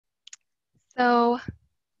So,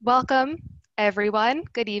 welcome everyone.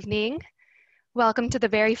 Good evening. Welcome to the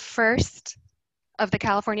very first of the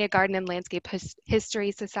California Garden and Landscape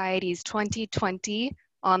History Society's 2020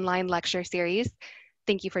 online lecture series.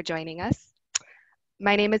 Thank you for joining us.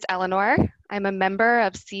 My name is Eleanor. I'm a member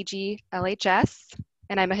of CGLHS,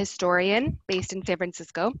 and I'm a historian based in San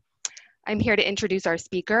Francisco. I'm here to introduce our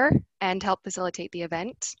speaker and help facilitate the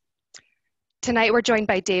event. Tonight, we're joined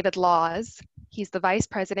by David Laws. He's the vice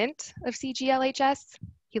president of CGLHS.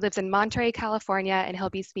 He lives in Monterey, California, and he'll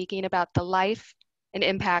be speaking about the life and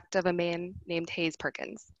impact of a man named Hayes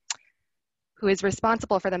Perkins, who is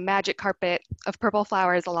responsible for the magic carpet of purple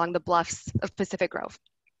flowers along the bluffs of Pacific Grove.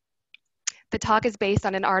 The talk is based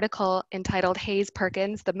on an article entitled Hayes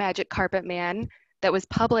Perkins, the Magic Carpet Man, that was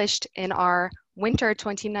published in our winter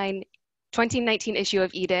 2019 issue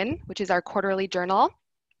of Eden, which is our quarterly journal.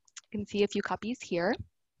 You can see a few copies here.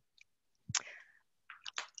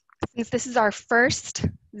 Since this is our first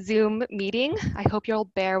Zoom meeting, I hope you'll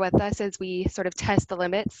bear with us as we sort of test the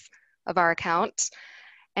limits of our account.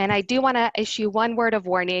 And I do want to issue one word of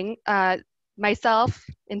warning. Myself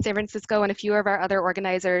in San Francisco and a few of our other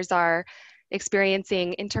organizers are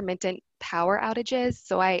experiencing intermittent power outages.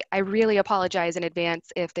 So I really apologize in advance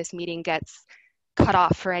if this meeting gets cut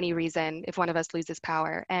off for any reason, if one of us loses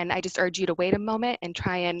power. And I just urge you to wait a moment and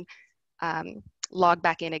try and log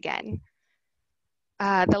back in again.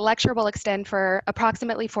 The lecture will extend for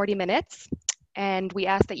approximately 40 minutes, and we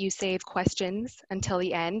ask that you save questions until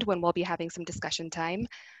the end when we'll be having some discussion time.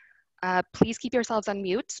 Please keep yourselves on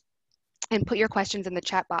mute and put your questions in the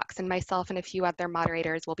chat box, and myself and a few other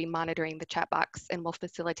moderators will be monitoring the chat box and will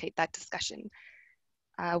facilitate that discussion.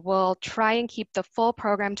 We'll try and keep the full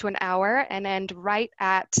program to an hour and end right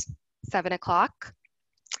at 7 o'clock.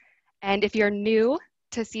 And if you're new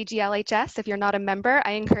to CGLHS, if you're not a member,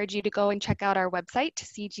 I encourage you to go and check out our website,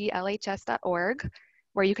 cglhs.org,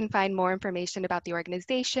 where you can find more information about the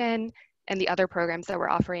organization and the other programs that we're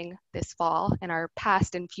offering this fall and our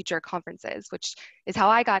past and future conferences, which is how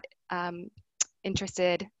I got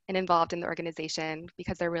interested and involved in the organization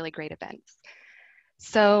because they're really great events.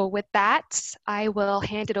 So with that, I will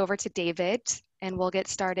hand it over to David and we'll get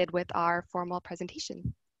started with our formal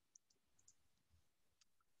presentation.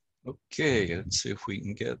 Okay, let's see if we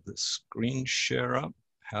can get the screen share up.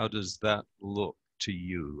 How does that look to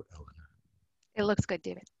you, Eleanor? It looks good,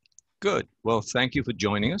 David. Good. Well, thank you for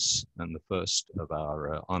joining us on the first of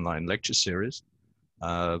our online lecture series.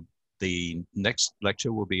 The next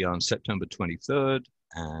lecture will be on September 23rd,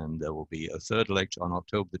 and there will be a third lecture on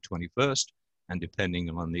October the 21st. And depending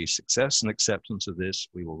on the success and acceptance of this,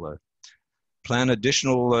 we will plan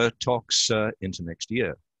additional talks into next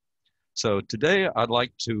year. So today I'd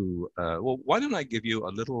like to, well, why don't I give you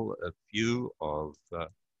a little view of,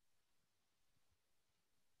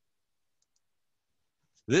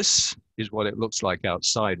 this is what it looks like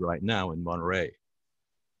outside right now in Monterey.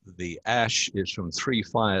 The ash is from 3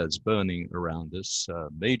 fires burning around us, a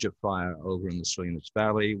major fire over in the Salinas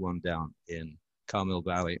Valley, one down in Carmel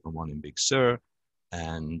Valley and one in Big Sur.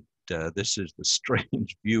 And this is the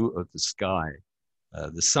strange view of the sky.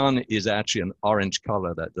 The sun is actually an orange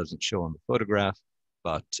color that doesn't show on the photograph,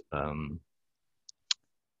 but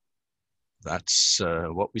that's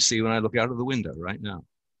what we see when I look out of the window right now.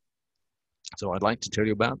 So I'd like to tell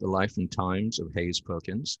you about the life and times of Hayes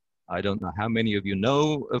Perkins. I don't know how many of you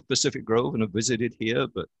know of Pacific Grove and have visited here,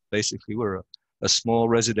 but basically we're a small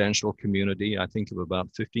residential community, I think of about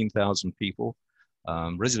 15,000 people,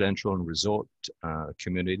 residential and resort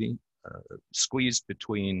community, squeezed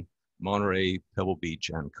between Monterey, Pebble Beach,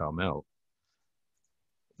 and Carmel.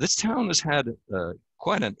 This town has had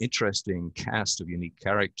quite an interesting cast of unique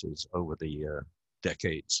characters over the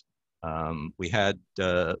decades. We had,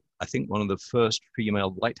 I think, one of the first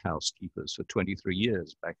female lighthouse keepers for 23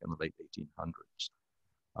 years back in the late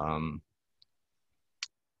 1800s.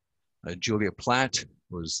 Julia Platt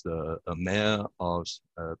was a mayor of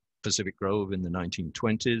Pacific Grove in the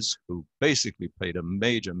 1920s, who basically played a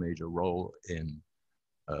major role in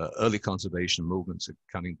early conservation movements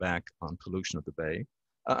coming back on pollution of the bay.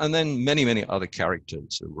 And then many other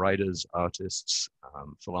characters, writers, artists,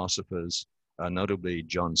 philosophers, notably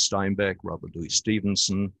John Steinbeck, Robert Louis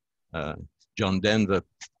Stevenson, John Denver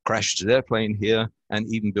crashed his airplane here, and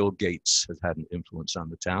even Bill Gates has had an influence on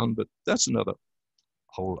the town, but that's another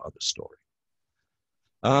whole other story.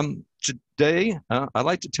 Today, I'd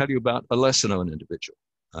like to tell you about a lesser known individual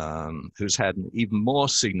who's had an even more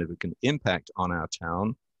significant impact on our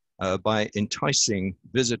town by enticing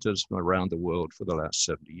visitors from around the world for the last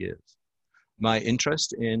 70 years. My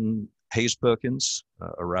interest in Hayes Perkins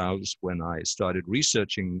aroused when I started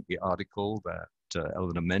researching the article that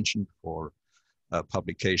Eleanor mentioned for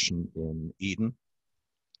publication in Eden,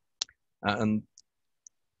 and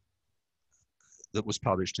that was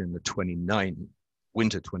published in the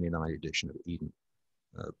winter 29 edition of Eden.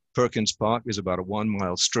 Perkins Park is about a 1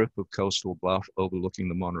 mile strip of coastal bluff overlooking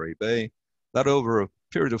the Monterey Bay, that over a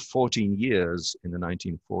period of 14 years in the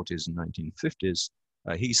 1940s and 1950s,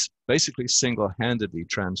 he's basically single-handedly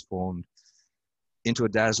transformed into a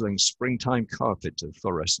dazzling springtime carpet of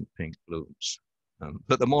fluorescent pink blooms.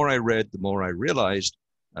 But the more I read, the more I realized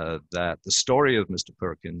that the story of Mr.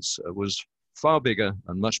 Perkins was far bigger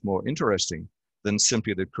and much more interesting than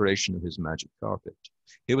simply the creation of his magic carpet.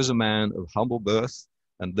 He was a man of humble birth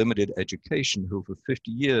and limited education who for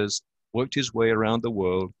 50 years worked his way around the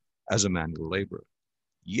world as a manual laborer.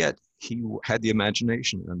 Yet he had the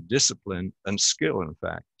imagination and discipline and skill, in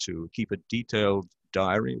fact, to keep a detailed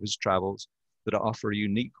diary of his travels that offer a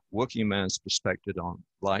unique working man's perspective on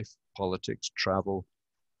life, politics, travel,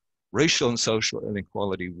 racial and social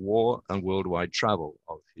inequality, war, and worldwide travel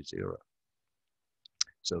of his era.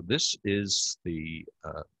 So this is the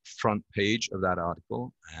front page of that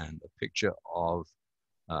article and a picture of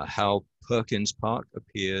how Perkins Park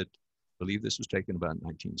appeared. I believe this was taken about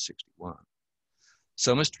 1961.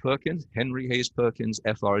 So Mr. Perkins, Henry Hayes Perkins,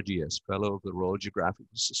 FRGS, Fellow of the Royal Geographical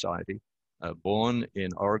Society, born in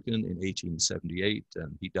Oregon in 1878,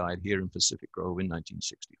 and he died here in Pacific Grove in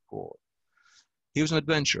 1964. He was an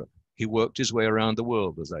adventurer. He worked his way around the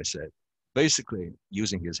world, as I said, basically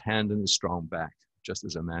using his hand and his strong back, just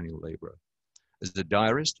as a manual laborer. As a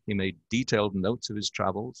diarist, he made detailed notes of his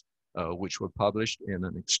travels, which were published in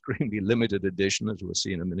an extremely limited edition, as we'll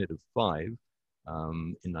see in a minute, of 5 in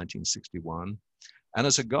 1961. And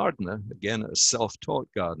as a gardener, again, a self-taught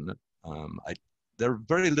gardener, there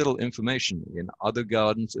very little information in other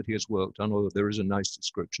gardens that he has worked on, although there is a nice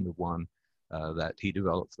description of one that he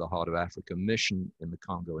developed for the Heart of Africa mission in the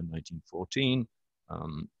Congo in 1914,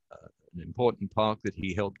 an important park that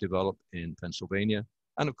he helped develop in Pennsylvania,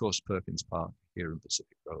 and of course, Perkins Park here in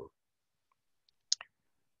Pacific Grove.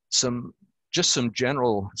 Just some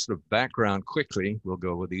general sort of background quickly. We'll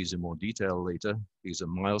go over these in more detail later. These are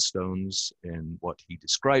milestones in what he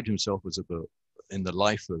described himself as a bird, in the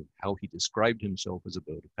life of how he described himself as a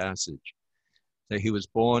bird of passage. So he was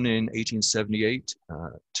born in 1878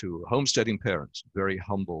 to homesteading parents, very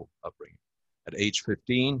humble upbringing. At age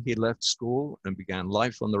 15, he left school and began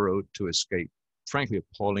life on the road to escape, frankly,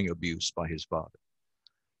 appalling abuse by his father.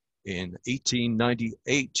 In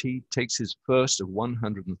 1898, he takes his first of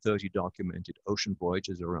 130 documented ocean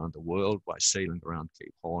voyages around the world by sailing around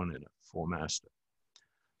Cape Horn in a 4-master.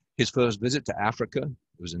 His first visit to Africa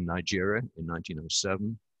was in Nigeria in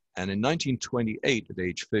 1907. And in 1928, at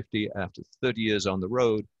age 50, after 30 years on the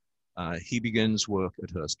road, he begins work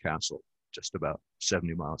at Hearst Castle, just about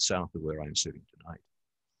 70 miles south of where I'm sitting tonight.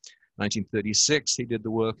 1936, he did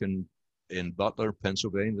the work in Butler,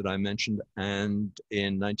 Pennsylvania that I mentioned, and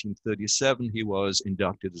in 1937 he was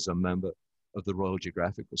inducted as a member of the Royal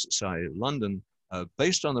Geographical Society of London,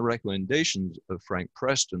 based on the recommendations of Frank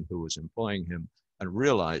Preston, who was employing him, and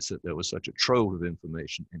realized that there was such a trove of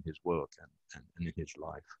information in his work and in his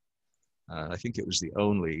life. I think it was the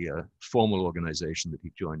only formal organization that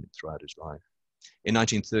he joined throughout his life. In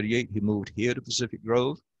 1938, he moved here to Pacific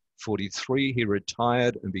Grove. 43, he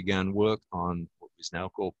retired and began work on what is now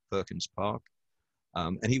called Perkins Park.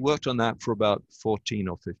 And he worked on that for about 14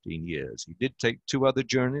 or 15 years. He did take 2 other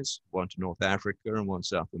journeys, one to North Africa and one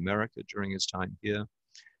South America during his time here.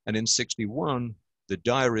 And in 61, the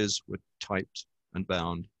diaries were typed and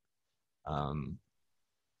bound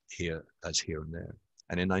here and there.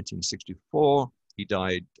 And in 1964, he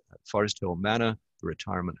died at Forest Hill Manor, the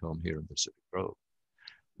retirement home here in Pacific Grove.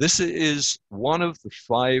 This is one of the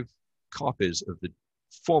 5 copies of the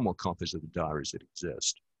formal copies of the diaries that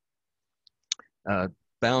exist,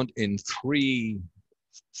 bound in 3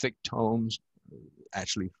 thick tomes,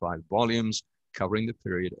 actually 5 volumes, covering the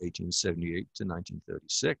period 1878 to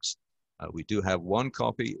 1936. We do have 1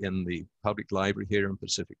 copy in the public library here in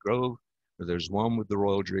Pacific Grove. There's one with the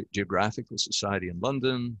Royal Geographical Society in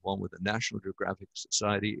London, one with the National Geographic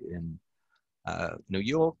Society in New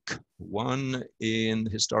York, one in the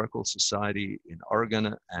Historical Society in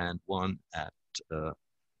Oregon, and one at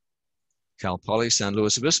Cal Poly San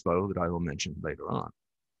Luis Obispo that I will mention later on.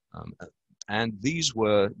 And these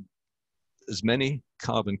were as many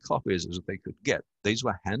carbon copies as they could get. These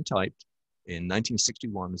were hand typed in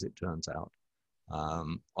 1961, as it turns out,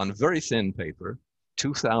 on very thin paper,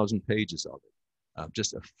 2,000 pages of it.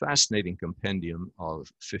 Just a fascinating compendium of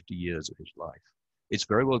 50 years of his life. It's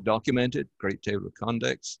very well documented, great table of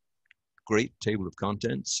contents,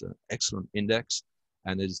 excellent index,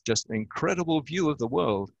 and is just an incredible view of the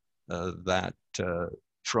world that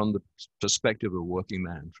from the perspective of a working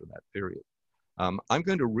man for that period. I'm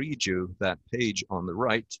going to read you that page on the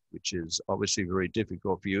right, which is obviously very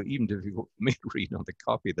difficult for you, even difficult for me to read on the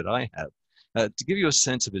copy that I have, to give you a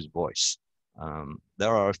sense of his voice.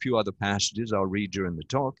 There are a few other passages I'll read during the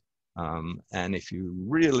talk. And if you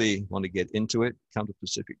really want to get into it, come to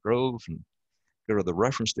Pacific Grove and go to the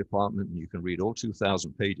reference department and you can read all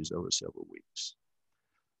 2,000 pages over several weeks.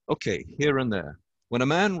 Okay, here and there. When a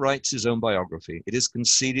man writes his own biography, it is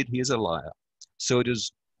conceded he is a liar. So it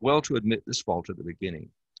is well to admit this fault at the beginning.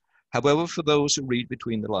 However, for those who read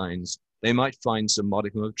between the lines, they might find some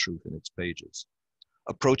modicum of truth in its pages.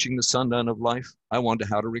 Approaching the sundown of life, I wonder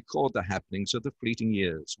how to record the happenings of the fleeting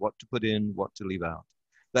years, what to put in, what to leave out.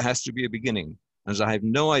 There has to be a beginning, as I have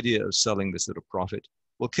no idea of selling this at a profit,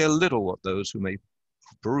 will care little what those who may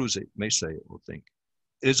peruse it may say or think.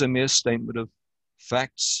 It is a mere statement of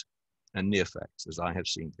facts and near facts, as I have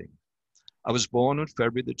seen things. I was born on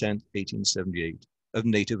February the 10th, 1878, of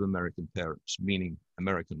Native American parents, meaning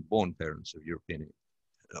American-born parents of European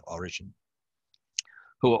origin,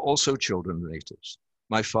 who were also children of natives.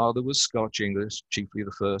 My father was Scotch-English, chiefly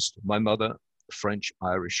the first, my mother, a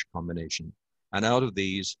French-Irish combination, and out of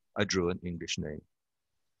these, I drew an English name.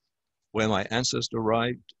 Where my ancestors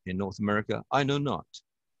arrived in North America, I know not.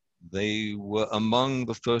 They were among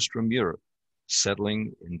the first from Europe,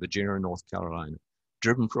 settling in Virginia and North Carolina,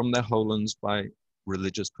 driven from their homelands by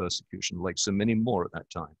religious persecution, like so many more at that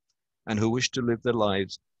time, and who wished to live their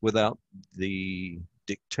lives without the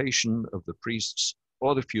dictation of the priests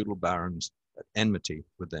or the feudal barons at enmity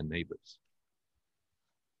with their neighbors.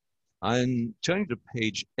 I'm turning to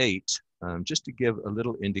page 8, just to give a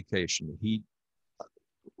little indication. He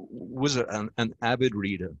was an avid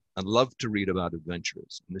reader and loved to read about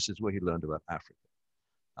adventurers, and this is where he learned about Africa.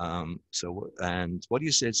 And what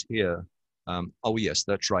he says here, oh yes,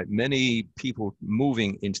 that's right. Many people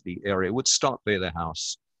moving into the area would stop by their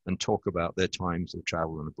house and talk about their times of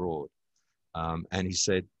travel and abroad. And he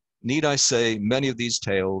said, need I say, many of these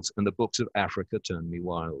tales and the books of Africa turned me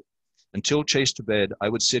wild. Until chased to bed, I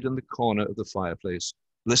would sit in the corner of the fireplace,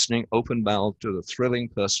 listening open-mouthed to the thrilling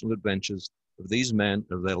personal adventures of these men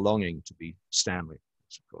of their longing to be Stanley.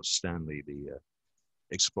 It's, of course, Stanley, the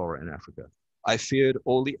explorer in Africa. I feared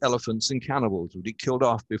all the elephants and cannibals would be killed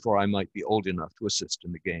off before I might be old enough to assist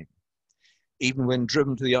in the game. Even when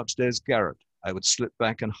driven to the upstairs garret, I would slip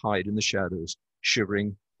back and hide in the shadows,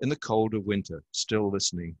 shivering in the cold of winter, still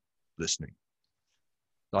listening.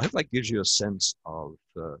 So I hope that gives you a sense of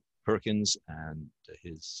Perkins and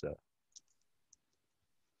his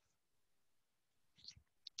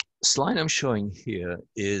slide I'm showing here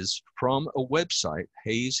is from a website,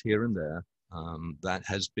 Hayes Here and There, that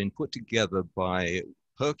has been put together by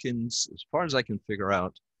Perkins. As far as I can figure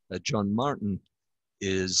out, John Martin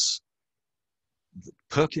is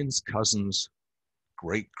Perkins' cousin's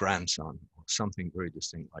great-grandson, or something very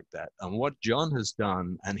distinct like that. And what John has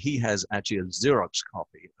done, and he has actually a Xerox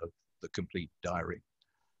copy of the complete diary,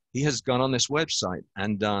 he has gone on this website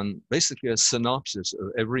and done basically a synopsis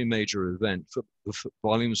of every major event for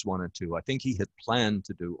volumes 1 and 2. I think he had planned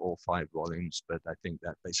to do all 5 volumes, but I think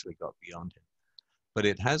that basically got beyond him. But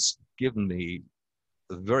it has given me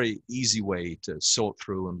a very easy way to sort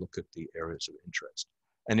through and look at the areas of interest.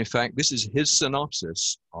 And in fact, this is his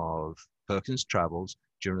synopsis of Perkins' travels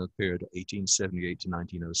during the period of 1878 to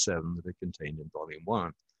 1907 that are contained in volume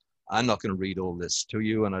 1. I'm not going to read all this to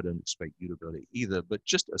you, and I don't expect you to read it either, but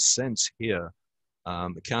just a sense here,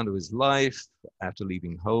 account of his life after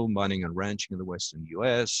leaving home, mining and ranching in the Western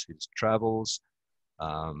US, his travels.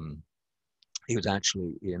 He was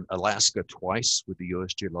actually in Alaska twice with the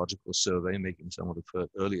US Geological Survey, making some of the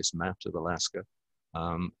earliest maps of Alaska.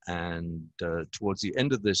 Towards the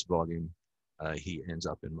end of this volume, he ends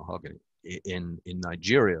up in mahogany, in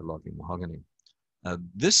Nigeria, logging mahogany.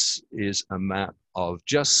 This is a map of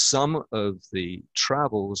just some of the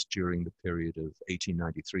travels during the period of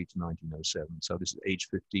 1893 to 1907. So this is age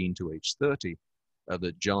 15 to age 30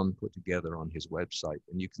 that John put together on his website.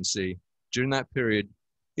 And you can see during that period,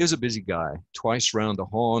 he was a busy guy, twice round the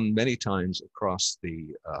Horn, many times across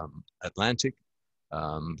the Atlantic,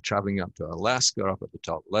 traveling up to Alaska up at the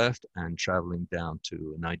top left and traveling down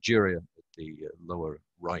to Nigeria at the lower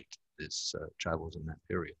right. His travels in that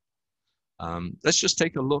period. Let's just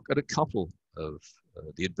take a look at a couple of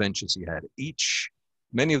the adventures he had.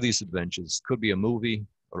 Many of these adventures could be a movie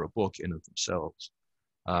or a book in of themselves.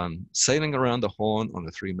 Sailing around the Horn on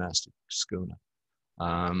a 3-masted schooner.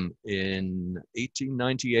 In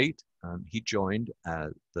 1898, he joined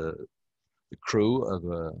the crew of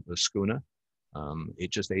a schooner,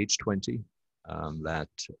 just age 20, that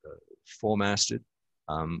 4-masted,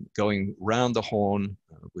 going round the Horn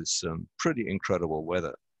with some pretty incredible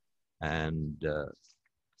weather. And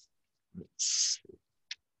let's see.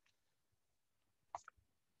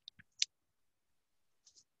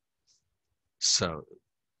 So,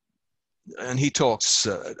 and he talks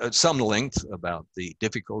at some length about the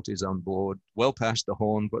difficulties on board, well past the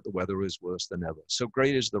Horn, but the weather is worse than ever. So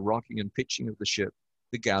great is the rocking and pitching of the ship,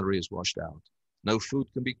 the gallery is washed out. No food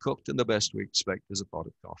can be cooked, and the best we expect is a pot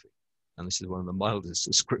of coffee. And this is one of the mildest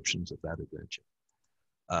descriptions of that adventure.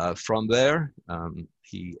 From there,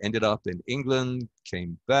 he ended up in England,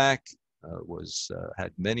 came back,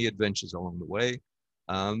 had many adventures along the way.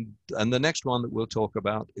 And the next one that we'll talk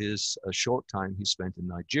about is a short time he spent in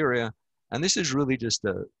Nigeria. And this is really just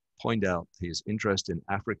to point out his interest in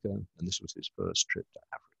Africa. And this was his first trip to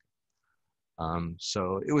Africa.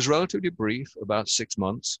 So it was relatively brief, about 6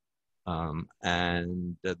 months.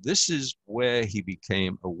 This is where he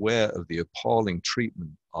became aware of the appalling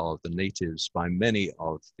treatment of the natives by many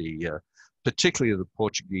of the, particularly the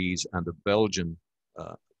Portuguese and the Belgian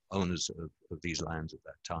owners of these lands at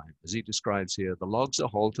that time. As he describes here, the logs are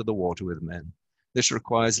hauled to the water with men. This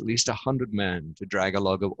requires at least 100 men to drag a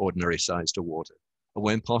log of ordinary size to water. And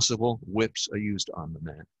when possible, whips are used on the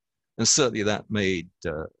men. And certainly that made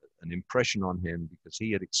an impression on him because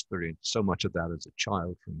he had experienced so much of that as a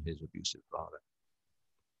child from his abusive father.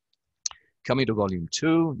 Coming to volume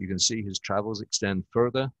 2, you can see his travels extend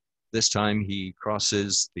further. This time he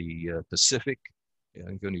crosses the Pacific.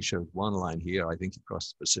 I'm going to show one line here. I think he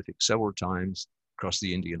crossed the Pacific several times, across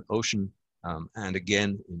the Indian Ocean, and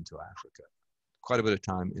again into Africa. Quite a bit of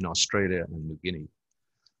time in Australia and New Guinea.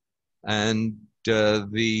 And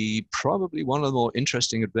probably one of the more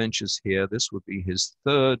interesting adventures here, this would be his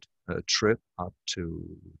third trip up to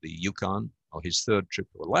the Yukon, or his third trip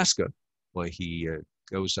to Alaska, where he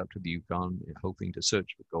goes up to the Yukon hoping to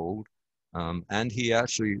search for gold. And he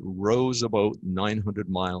actually rows about 900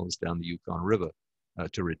 miles down the Yukon River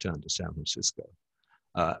to return to San Francisco.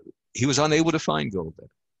 He was unable to find gold there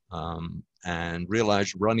and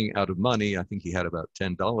realized running out of money. I think he had about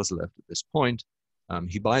 $10 left at this point.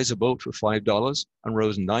 He buys a boat for $5 and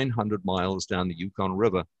rows 900 miles down the Yukon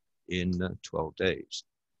River in 12 days.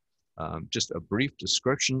 Just a brief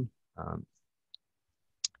description.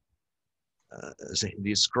 As he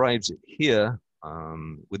describes it here,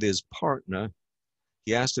 with his partner,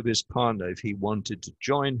 he asked of his partner if he wanted to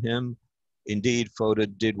join him. Indeed, Fodor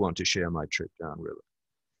did want to share my trip downriver.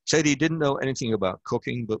 Said he didn't know anything about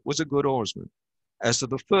cooking, but was a good oarsman. As to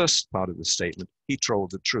the first part of the statement, he told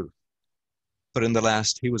the truth. But in the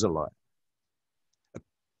last, he was a liar.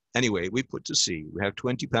 Anyway, we put to sea. We have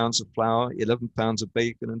 20 pounds of flour, 11 pounds of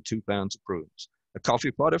bacon, and 2 pounds of prunes. A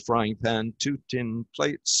coffee pot, a frying pan, 2 tin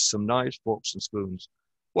plates, some knives, forks, and spoons.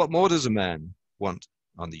 What more does a man want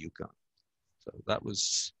on the Yukon? So that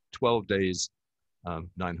was 12 days,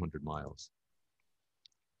 900 miles.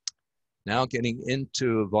 Now getting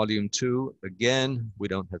into volume 2, again, we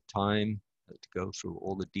don't have time to go through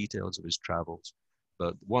all the details of his travels,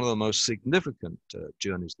 but one of the most significant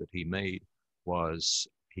journeys that he made was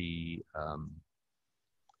he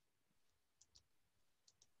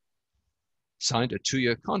signed a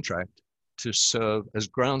 2-year contract to serve as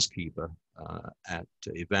groundskeeper at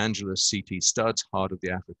Evangelist C.T. Studd's Heart of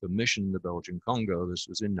the Africa mission in the Belgian Congo. This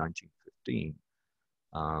was in 1915.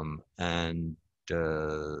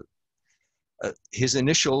 His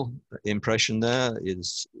initial impression there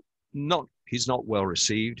is he's not well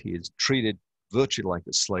received. He is treated virtually like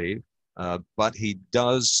a slave, but he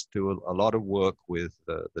does do a lot of work with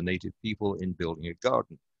the native people in building a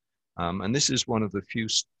garden. And this is one of the few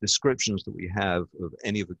descriptions that we have of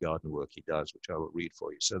any of the garden work he does, which I will read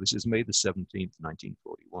for you. So this is May the 17th,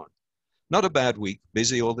 1941. Not a bad week,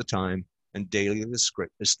 busy all the time, and daily the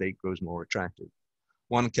estate grows more attractive.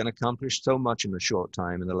 One can accomplish so much in a short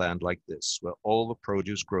time in a land like this, where all the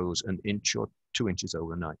produce grows an inch or 2 inches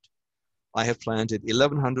overnight. I have planted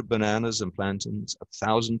 1,100 bananas and plantains,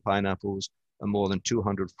 1,000 pineapples, and more than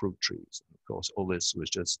 200 fruit trees. And of course, all this was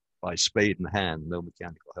just by spade and hand, no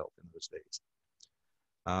mechanical help in those days.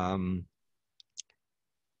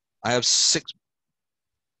 I have 6,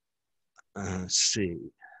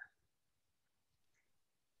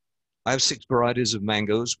 I have 6 varieties of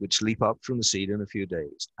mangoes which leap up from the seed in a few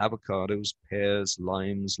days. Avocados, pears,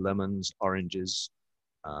 limes, lemons, oranges,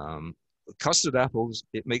 custard apples,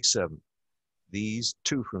 it makes 7. These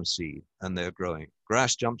 2 from seed, and they're growing.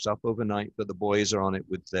 Grass jumps up overnight, but the boys are on it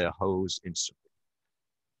with their hoes instantly.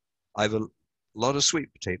 I have a lot of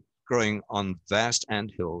sweet potato growing on vast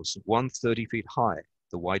ant hills, one 30 feet high,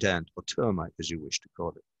 the white ant, or termite, as you wish to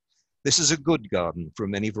call it. This is a good garden for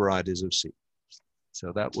many varieties of seed.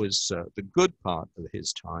 So that was the good part of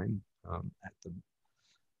his time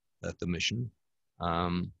at the mission.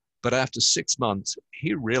 But after 6 months,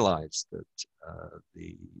 he realized that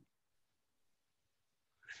he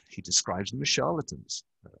describes them as charlatans.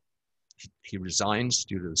 He resigns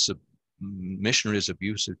due to the missionaries'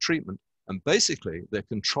 abusive treatment, and basically their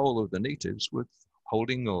control of the natives with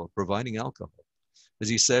holding or providing alcohol. As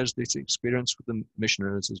he says, this experience with the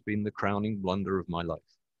missionaries has been the crowning blunder of my life.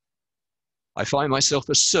 I find myself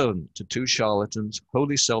a servant to two charlatans,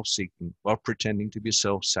 wholly self-seeking, while pretending to be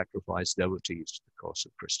self-sacrificed devotees to the cause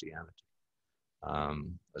of Christianity.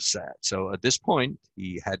 That's sad. So at this point,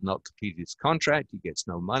 he had not completed his contract. He gets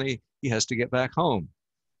no money. He has to get back home.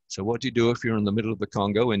 So what do you do if you're in the middle of the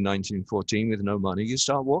Congo in 1914 with no money? You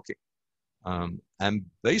start walking. And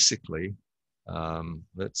basically,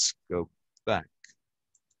 let's go back.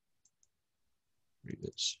 Read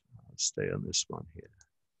this. I'll stay on this one here.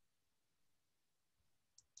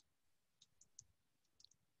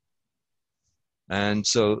 And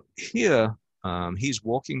so here, he's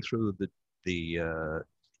walking through the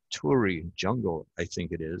Turi jungle, I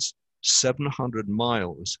think it is. 700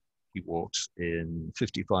 miles he walks in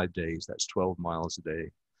 55 days. That's 12 miles a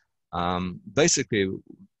day. Basically,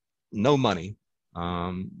 no money.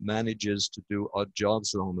 Manages to do odd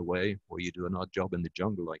jobs along the way, or you do an odd job in the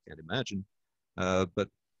jungle, I can't imagine. But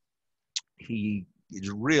he is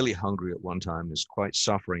really hungry at one time, is quite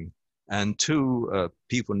suffering. And two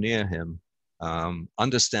people near him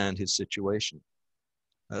understand his situation.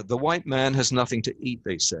 The white man has nothing to eat,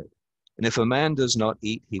 they said. And if a man does not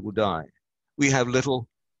eat, he will die. We have little,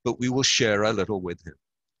 but we will share our little with him.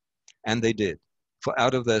 And they did. For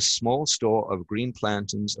out of their small store of green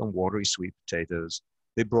plantains and watery sweet potatoes,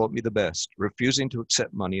 they brought me the best, refusing to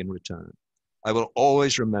accept money in return. I will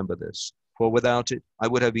always remember this, for without it, I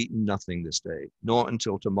would have eaten nothing this day, nor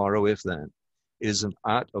until tomorrow, if then. It is an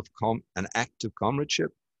act of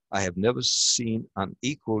comradeship I have never seen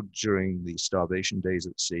unequaled during the starvation days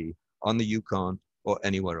at sea, on the Yukon, or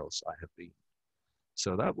anywhere else I have been.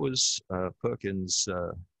 So that was Perkins'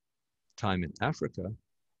 time in Africa.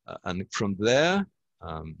 And from there,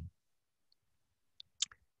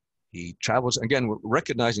 he travels, again, we're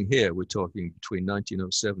recognizing here, we're talking between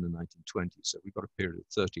 1907 and 1920. So we've got a period of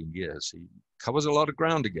 13 years. He covers a lot of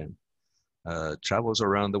ground again, travels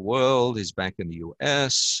around the world. He's back in the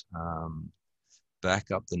US,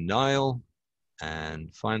 back up the Nile.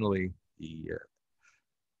 And finally, he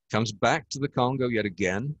comes back to the Congo yet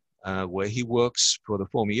again, where he works for the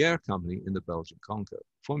Fournier Company in the Belgian Congo.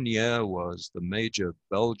 Fournier was the major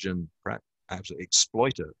Belgian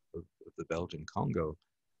exploiter of the Belgian Congo.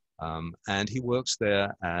 And he works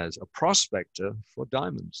there as a prospector for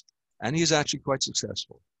diamonds. And he's actually quite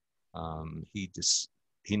successful.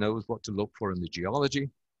 He knows what to look for in the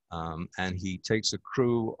geology. And he takes a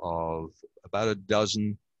crew of about a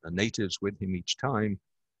dozen natives with him each time.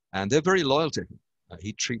 And they're very loyal to him.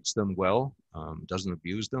 He treats them well, doesn't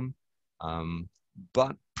abuse them.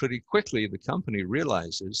 But pretty quickly, the company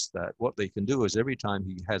realizes that what they can do is every time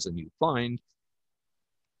he has a new find,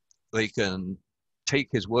 they can take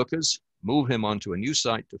his workers, move him onto a new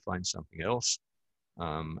site to find something else,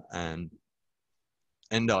 and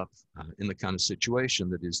end up in the kind of situation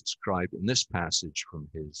that is described in this passage from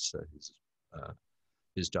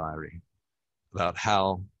his diary about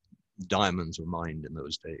how diamonds were mined in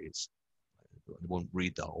those days. I won't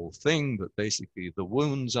read the whole thing, but basically the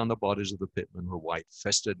wounds on the bodies of the pitmen were white,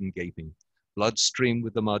 festered and gaping. Blood streamed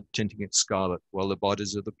with the mud, tinting it scarlet, while the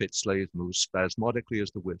bodies of the pit slaves moved spasmodically as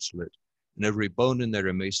the whips lit, and every bone in their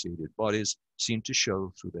emaciated bodies seemed to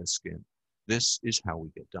show through their skin. This is how we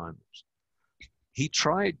get diamonds. He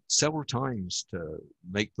tried several times to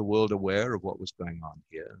make the world aware of what was going on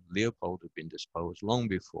here. Leopold had been disposed long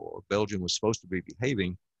before. Belgium was supposed to be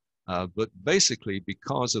behaving, but basically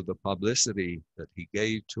because of the publicity that he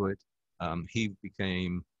gave to it, he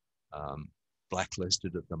became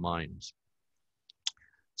blacklisted at the mines.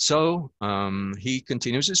 So he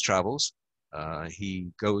continues his travels.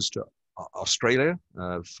 He goes to Australia,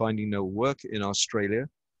 finding no work in Australia.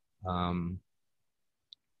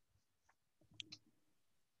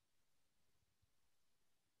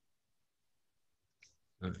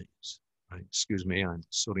 Excuse me, I'm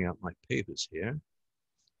sorting out my papers here.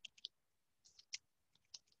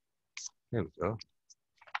 There we go.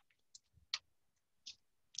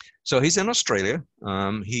 So he's in Australia.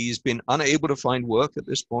 He's been unable to find work at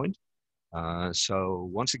this point. So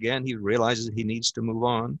once again, he realizes he needs to move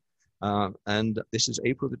on. And this is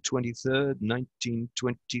April the 23rd,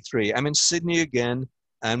 1923. I'm in Sydney again,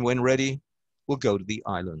 and when ready, we'll go to the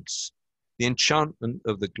islands. The enchantment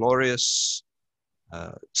of the glorious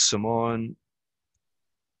Samoan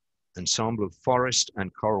ensemble of forest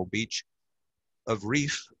and coral beach, of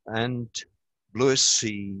reef and bluest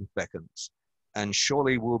sea beckons, and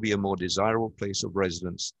surely will be a more desirable place of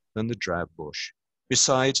residence than the drab bush.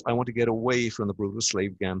 Besides, I want to get away from the brutal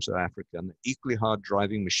slave camps of Africa and the equally hard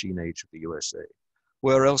driving machine age of the USA.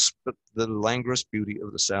 Where else but the languorous beauty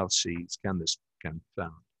of the South Seas can this be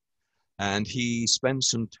found? And he spent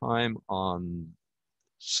some time on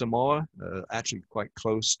Samoa, actually quite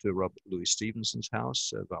close to Robert Louis Stevenson's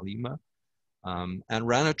house, Valima, and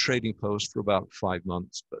ran a trading post for about 5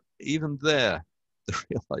 months. But even there, the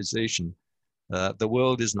realization the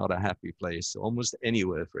world is not a happy place, almost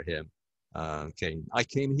anywhere for him. I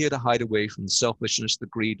came here to hide away from the selfishness, the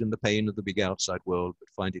greed, and the pain of the big outside world, but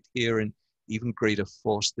find it here in even greater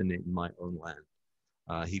force than in my own land.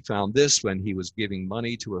 He found this when he was giving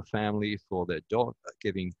money to a family for their daughter,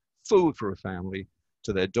 giving food for a family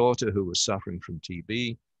to their daughter who was suffering from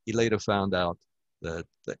TB. He later found out that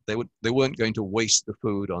they weren't going to waste the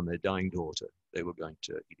food on their dying daughter. They were going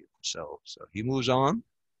to eat it themselves. So he moves on.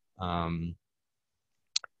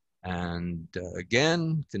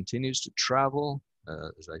 Again, continues to travel.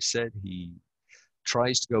 As I said, he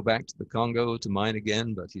tries to go back to the Congo to mine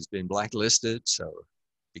again, but he's been blacklisted. So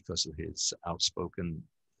because of his outspoken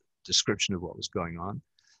description of what was going on.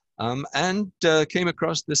 Came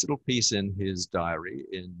across this little piece in his diary.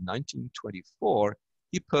 In 1924,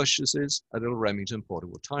 he purchases a little Remington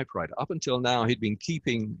portable typewriter. Up until now, he'd been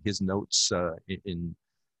keeping his notes in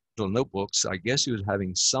little notebooks. I guess he was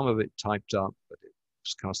having some of it typed up, but it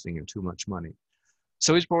was costing him too much money.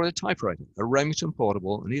 So he's bought a typewriter, a Remington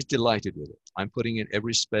portable, and he's delighted with it. I'm putting in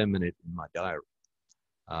every spare minute in my diary.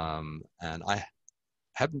 And I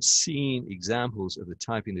haven't seen examples of the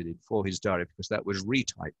typing they did for his diary because that was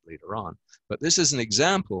retyped later on. But this is an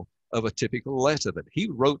example of a typical letter that he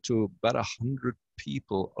wrote to about 100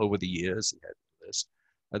 people over the years. He had a list.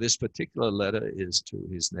 This particular letter is to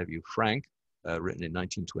his nephew Frank, written in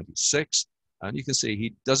 1926. And you can see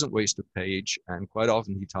he doesn't waste a page, and quite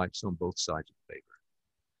often he types on both sides of the paper.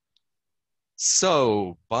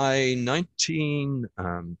 So by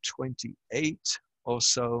 1928 or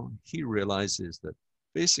so, he realizes that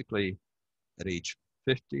basically at age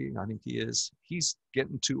 50, I think he is, he's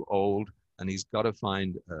getting too old and he's got to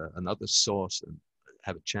find another source and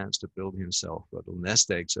have a chance to build himself a little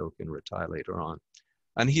nest egg so he can retire later on.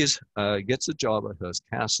 And he gets a job at Hearst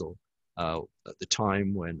Castle at the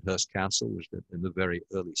time when Hearst Castle was in the very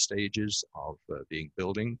early stages of being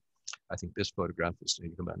building. I think this photograph is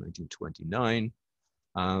taken about 1929.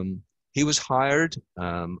 He was hired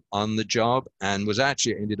on the job and was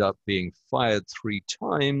actually ended up being fired 3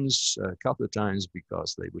 times, a couple of times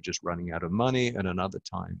because they were just running out of money, and another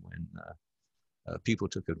time when people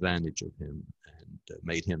took advantage of him and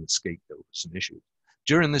made him a scapegoat of some issues.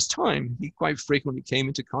 During this time, he quite frequently came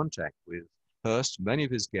into contact with Hearst, many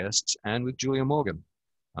of his guests, and with Julia Morgan.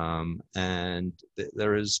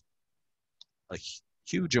 There is a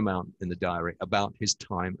huge amount in the diary about his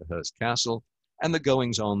time at Hearst Castle and the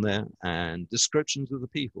goings on there and descriptions of the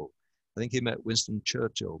people. I think he met Winston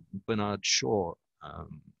Churchill, Bernard Shaw,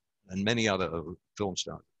 and many other film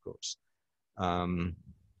stars, of course.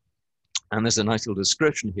 And there's a nice little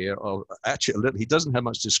description here of, actually, he doesn't have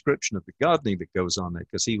much description of the gardening that goes on there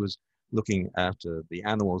because he was looking after the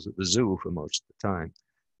animals at the zoo for most of the time.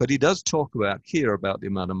 But he does talk about here about the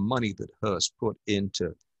amount of money that Hearst put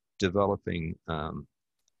into developing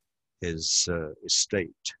his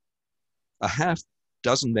estate. A half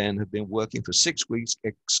dozen men have been working for 6 weeks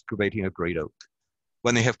excavating a great oak.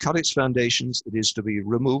 When they have cut its foundations, it is to be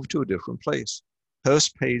removed to a different place.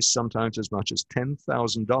 Hearst pays sometimes as much as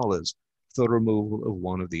 $10,000 for the removal of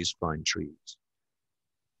one of these fine trees.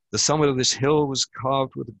 The summit of this hill was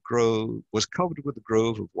covered with a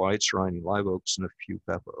grove of wide surrounding live oaks and a few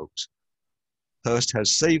pepper oaks. Hearst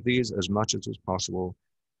has saved these as much as possible,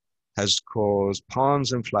 has caused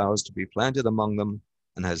palms and flowers to be planted among them,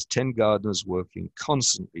 and has 10 gardeners working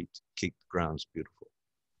constantly to keep the grounds beautiful.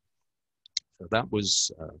 So that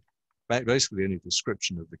was basically any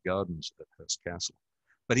description of the gardens at Hearst Castle.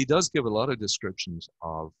 But he does give a lot of descriptions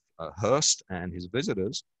of Hearst and his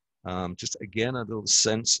visitors. Just again, a little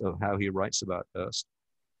sense of how he writes about Hearst.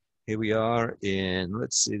 Here we are in,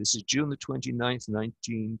 let's see, this is June the 29th,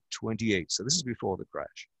 1928. So this is before the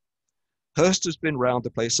crash. Hearst has been round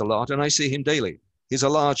the place a lot, and I see him daily. He's a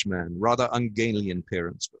large man, rather ungainly in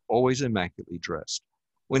appearance, but always immaculately dressed.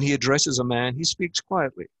 When he addresses a man, he speaks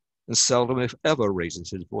quietly and seldom, if ever,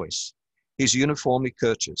 raises his voice. He's uniformly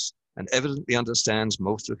courteous and evidently understands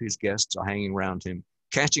most of his guests are hanging around him,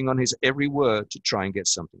 catching on his every word to try and get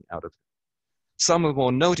something out of him. Some of the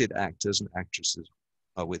more noted actors and actresses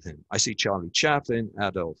are with him. I see Charlie Chaplin,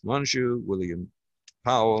 Adolphe Menjou, William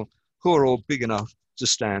Powell, who are all big enough to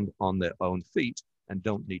stand on their own feet and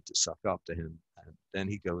don't need to suck up to him. And then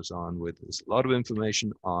he goes on with there's a lot of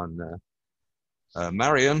information on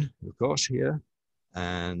Marion, of course, here,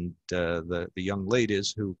 and the young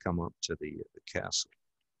ladies who come up to the castle.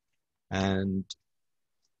 And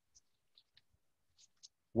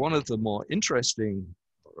one of the more interesting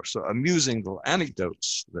or so amusing little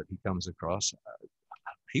anecdotes that he comes across,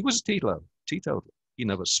 he was a teetotaler. He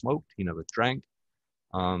never smoked, he never drank.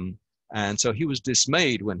 And so he was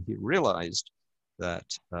dismayed when he realized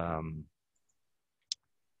that a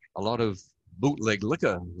lot of bootleg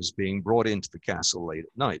liquor was being brought into the castle late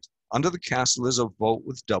at night. Under the castle is a vault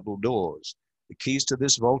with double doors. The keys to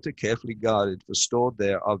this vault are carefully guarded, for stored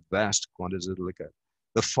there are vast quantities of liquor.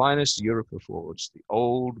 The finest Europe affords, the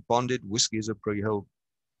old bonded whiskies of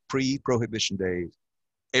pre-prohibition days.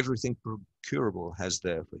 Everything procurable has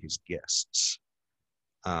there for his guests.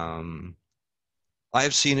 I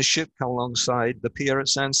have seen a ship come alongside the pier at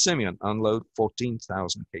San Simeon, unload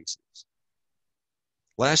 14,000 cases.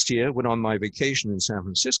 Last year, when on my vacation in San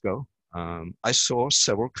Francisco, I saw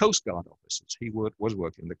several Coast Guard officers. He was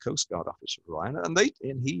working in the Coast Guard office of Ryan, and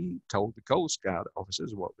he told the Coast Guard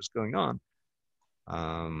officers what was going on.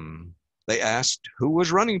 They asked who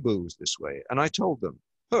was running booze this way, and I told them,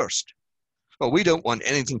 Hearst. Well, we don't want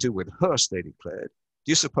anything to do with Hearst, they declared.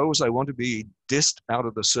 Do you suppose I want to be dissed out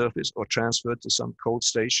of the surface or transferred to some cold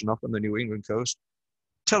station up on the New England coast?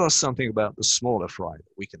 Tell us something about the smaller fry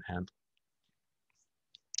that we can handle.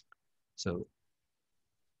 So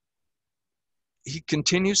he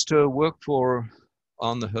continues to work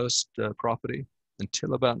on the Hearst property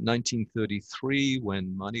until about 1933,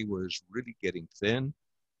 when money was really getting thin.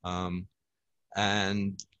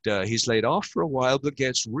 He's laid off for a while, but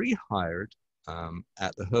gets rehired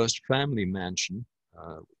at the Hearst family mansion,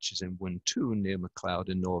 which is in Wintoon near McLeod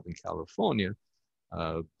in Northern California,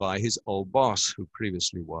 by his old boss, who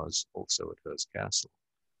previously was also at Hearst Castle.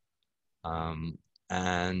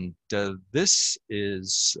 This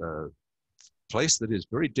is a place that is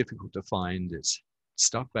very difficult to find. It's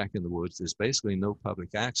stuck back in the woods. There's basically no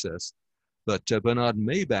public access. But Bernard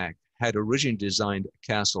Maybach had originally designed a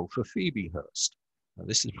castle for Phoebe Hearst.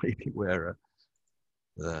 This is maybe where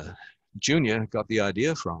Junior got the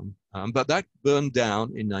idea from. But that burned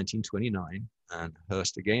down in 1929, and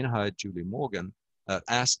Hearst again hired Julie Morgan,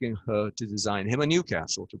 asking her to design him a new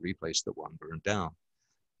castle to replace the one burned down.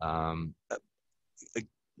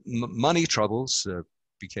 Money troubles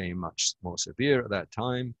became much more severe at that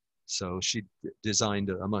time, so she designed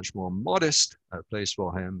a much more modest place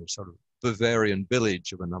for him, a sort of Bavarian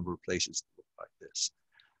village of a number of places that looked like this.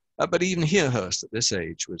 But even here, Hearst at this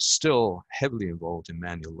age was still heavily involved in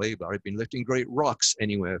manual labor. He'd been lifting great rocks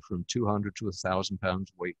anywhere from 200 to 1,000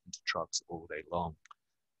 pounds weight into trucks all day long.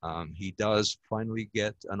 He does finally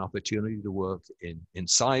get an opportunity to work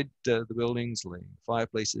inside the buildings, laying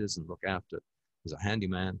fireplaces and look after as a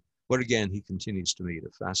handyman, where again, he continues to meet a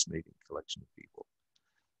fascinating collection of people.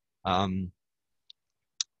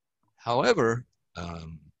 However,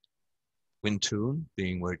 Wintoon,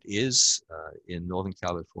 being where it is in Northern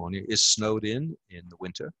California, is snowed in the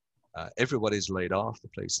winter. Everybody's laid off, the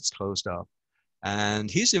place is closed up. And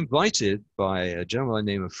he's invited by a gentleman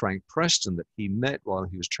named Frank Preston that he met while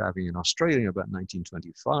he was traveling in Australia in about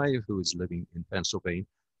 1925, who was living in Pennsylvania,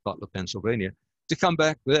 Butler, Pennsylvania, to come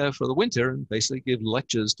back there for the winter and basically give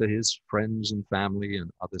lectures to his friends and family and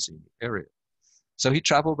others in the area. So he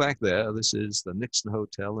traveled back there. This is the Nixon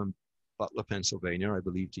Hotel in Butler, Pennsylvania. I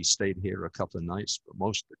believe he stayed here a couple of nights, but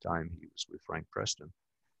most of the time he was with Frank Preston.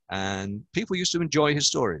 And people used to enjoy his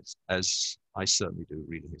stories, as I certainly do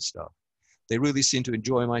reading his stuff. They really seem to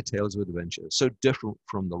enjoy my tales of adventure, so different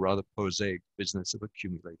from the rather prosaic business of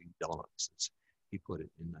accumulating dolomites, as he put it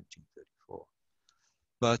in 1934.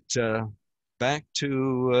 But back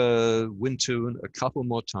to Wintoon a couple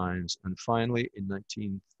more times, and finally in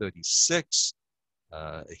 1936,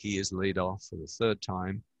 he is laid off for the third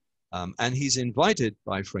time, and he's invited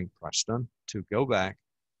by Frank Preston to go back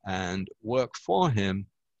and work for him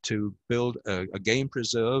to build a game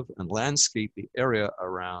preserve and landscape the area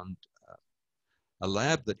around a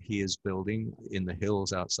lab that he is building in the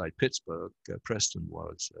hills outside Pittsburgh. Preston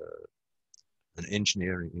was an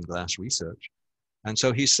engineer in glass research. And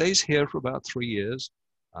so he stays here for about 3 years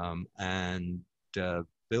and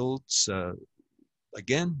builds,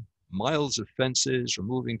 again, miles of fences,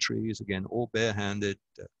 removing trees, again, all barehanded,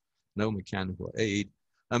 no mechanical aid.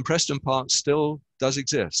 And Preston Park still does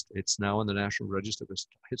exist. It's now on the National Register of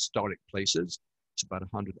Historic Places. It's about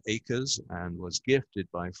 100 acres and was gifted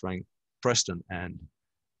by Frank Preston and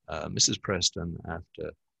Mrs. Preston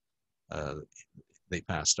after they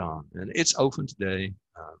passed on. And it's open today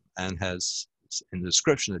and has in the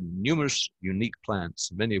description of numerous unique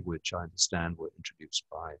plants, many of which I understand were introduced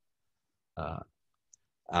by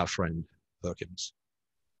our friend Perkins.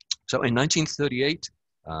 So in 1938,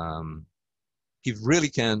 he really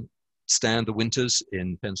can't stand the winters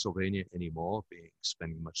in Pennsylvania anymore,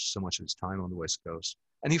 spending so much of his time on the West Coast.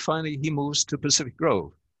 And he moves to Pacific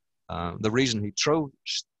Grove. The reason he chose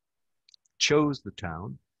the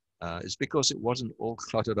town is because it wasn't all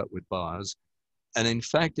cluttered up with bars. And in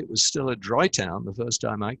fact, it was still a dry town the first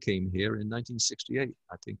time I came here in 1968.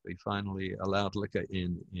 I think they finally allowed liquor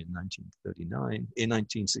in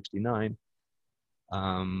 1969.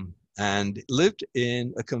 And lived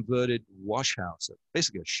in a converted wash house,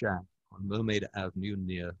 basically a shack on Mermaid Avenue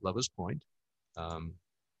near Lovers Point. I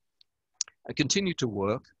continued to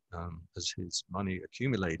work as his money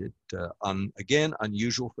accumulated. Again,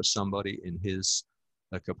 unusual for somebody in his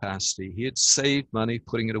capacity. He had saved money,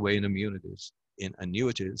 putting it away in annuities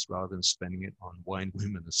rather than spending it on wine,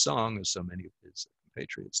 women, and song, as so many of his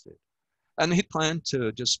compatriots did. And he planned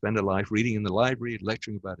to just spend a life reading in the library,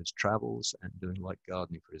 lecturing about his travels, and doing light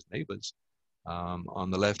gardening for his neighbors. On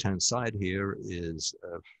the left-hand side here is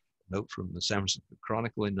a note from the San Francisco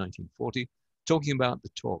Chronicle in 1940, talking about the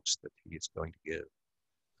talks that he is going to give.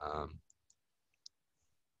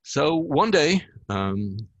 So one day,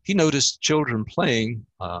 he noticed children playing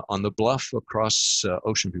on the bluff across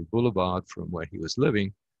Ocean View Boulevard from where he was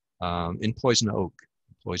living in Poison Oak.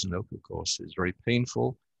 Poison Oak, of course, is very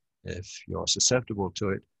painful if you're susceptible to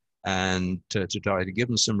it. And to try to give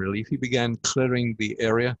them some relief, he began clearing the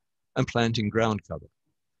area and planting ground cover.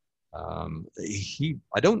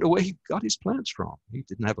 I don't know where he got his plants from. He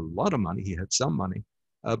didn't have a lot of money. He had some money.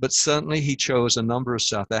 But certainly he chose a number of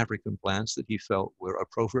South African plants that he felt were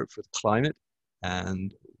appropriate for the climate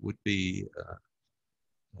and would be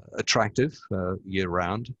attractive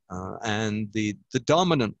year-round. And the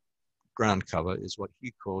dominant ground cover is what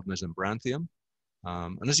he called Mesembranthium.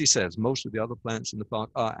 And as he says, most of the other plants in the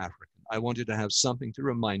park are African. I wanted to have something to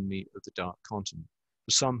remind me of the dark continent.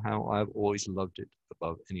 But somehow I've always loved it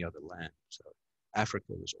above any other land. So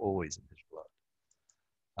Africa was always in his blood.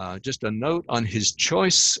 Just a note on his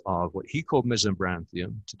choice of what he called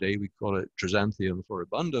Mesembranthium. Today we call it Chrysanthemum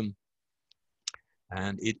floribundum.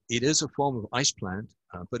 And it is a form of ice plant,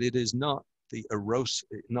 but it is not the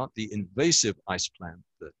invasive ice plant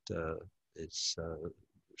that is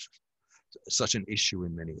such an issue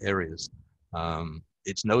in many areas.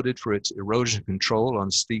 It's noted for its erosion control on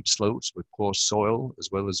steep slopes with poor soil, as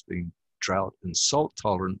well as being drought and salt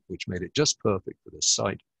tolerant, which made it just perfect for this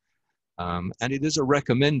site. And it is a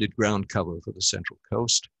recommended ground cover for the Central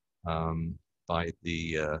Coast by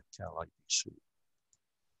the Cal IPC.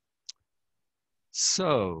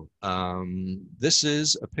 So this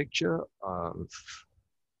is a picture of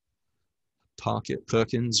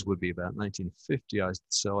Perkins, would be about 1950.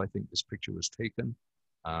 So I think this picture was taken.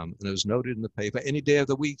 And it was noted in the paper, any day of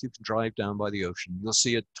the week you can drive down by the ocean. You'll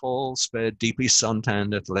see a tall, spare, deeply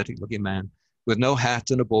suntanned, athletic-looking man with no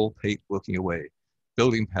hat and a bald pate working away,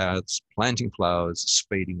 building paths, planting flowers,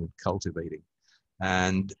 spading and cultivating.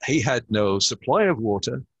 And he had no supply of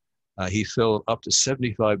water. He filled up to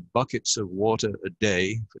 75 buckets of water a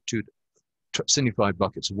day, 75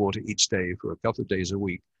 buckets of water each day for a couple of days a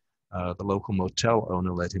week. The local motel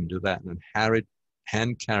owner let him do that and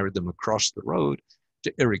hand carried them across the road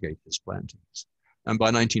to irrigate his plantings. And by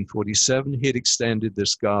 1947, he had extended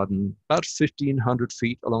this garden about 1,500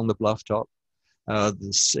 feet along the bluff top.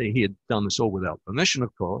 He had done this all without permission,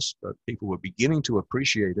 of course, but people were beginning to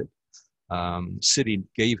appreciate it. City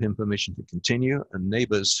gave him permission to continue, and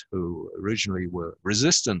neighbors who originally were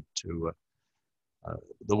resistant to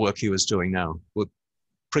the work he was doing now were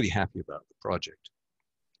pretty happy about the project.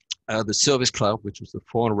 The Service Club, which was the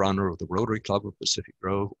forerunner of the Rotary Club of Pacific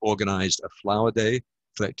Grove, organized a flower day,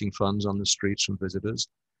 collecting funds on the streets from visitors.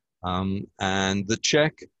 And the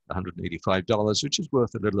check, $185, which is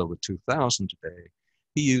worth a little over $2,000 today,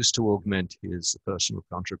 he used to augment his personal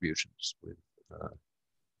contributions with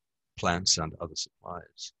plants and other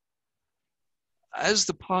supplies. As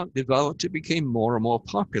the park developed, it became more and more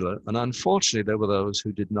popular, and unfortunately, there were those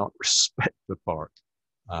who did not respect the park.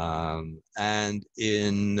 And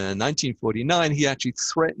in 1949, he actually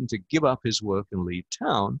threatened to give up his work and leave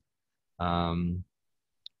town.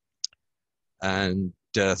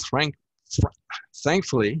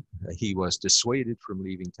 Thankfully, he was dissuaded from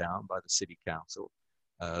leaving town by the city council.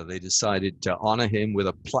 They decided to honor him with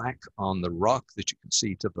a plaque on the rock that you can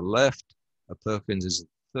see to the left. Perkins is the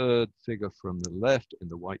third figure from the left in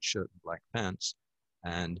the white shirt and black pants.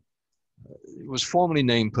 And It was formerly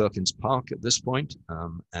named Perkins Park at this point,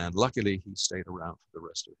 and luckily he stayed around for the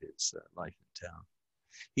rest of his life in town.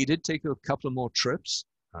 He did take a couple of more trips.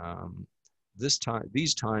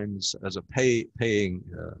 These times as a paying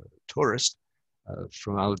tourist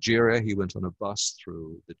from Algeria. He went on a bus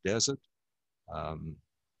through the desert,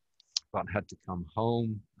 but had to come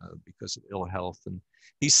home because of ill health, and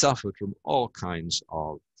he suffered from all kinds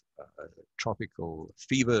of tropical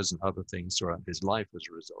fevers and other things throughout his life as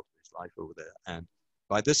a result of his life over there. And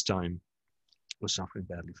by this time, was suffering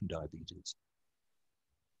badly from diabetes.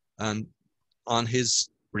 And on his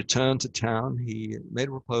return to town, he made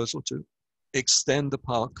a proposal to extend the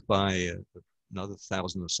park by another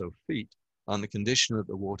 1,000 or so feet on the condition that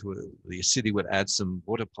the city would add some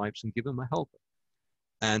water pipes and give him a helper.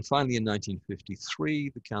 And finally, in 1953,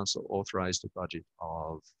 the council authorized a budget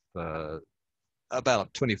of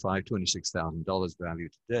about $25,000, $26,000 value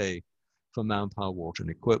today for manpower, water, and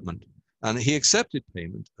equipment. And he accepted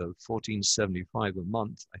payment of $14.75 a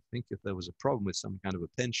month. I think if there was a problem with some kind of a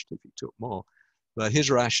pension, if he took more. But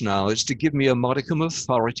his rationale is to give me a modicum of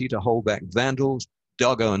authority to hold back vandals,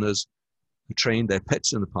 dog owners who trained their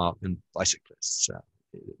pets in the park, and bicyclists.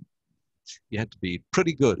 You had to be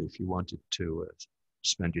pretty good if you wanted to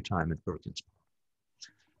spend your time in Perkins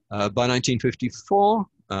Park. By 1954,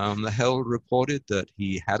 the Herald reported that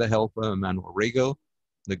he had a helper, Manuel Rego.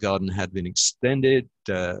 The garden had been extended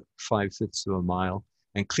 5/5 of a mile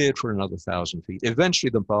and cleared for another 1,000 feet. Eventually,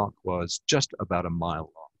 the park was just about a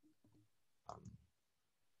mile long.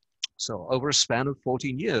 So over a span of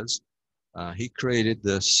 14 years, he created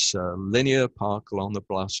this linear park along the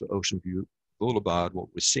bluffs of Ocean View Boulevard.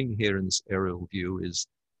 What we're seeing here in this aerial view is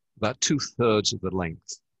about 2/3 of the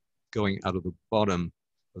length. Going out of the bottom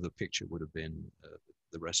of the picture would have been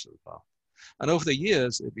the rest of the park. And over the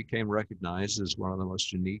years, it became recognized as one of the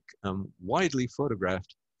most unique, widely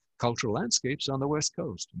photographed cultural landscapes on the West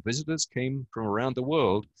Coast. Visitors came from around the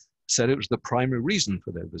world, said it was the primary reason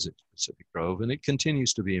for their visit to Pacific Grove, and it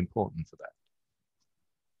continues to be important for that.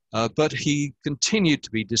 But he continued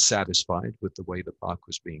to be dissatisfied with the way the park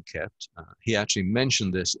was being kept. He actually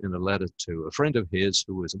mentioned this in a letter to a friend of his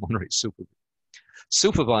who was a Monterey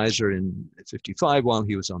supervisor in '55 while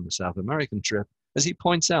he was on the South American trip. As he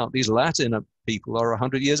points out, these Latin people are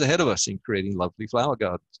 100 years ahead of us in creating lovely flower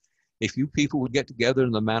gardens. If you people would get together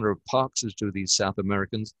in the manner of parks as do these South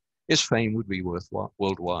Americans, his fame would be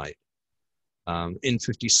worldwide. In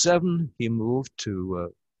 '57, he moved to a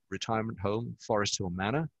retirement home, Forest Hill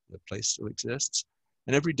Manor. The place still exists.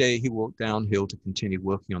 And every day he walked downhill to continue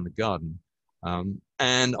working on the garden.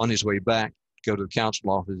 And on his way back, go to the council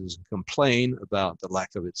offices and complain about the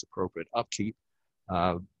lack of its appropriate upkeep.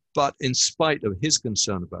 But in spite of his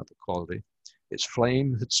concern about the quality, its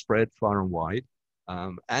flame had spread far and wide,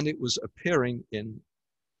 and it was appearing in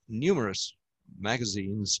numerous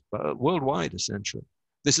magazines worldwide, essentially.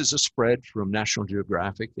 This is a spread from National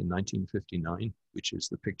Geographic in 1959, which is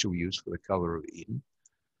the picture we use for the color of Eden.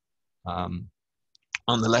 On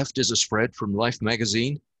the left is a spread from Life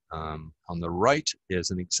magazine. On the right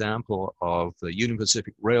is an example of the Union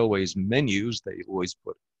Pacific Railway's menus. They always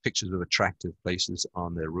put pictures of attractive places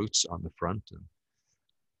on their routes on the front. And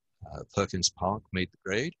Perkins Park made the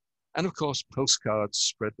grade. And of course, postcards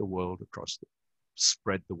spread the word across the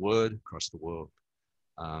world.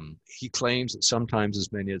 He claims that sometimes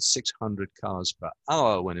as many as 600 cars per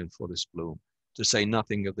hour went in fullest bloom, to say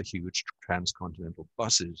nothing of the huge transcontinental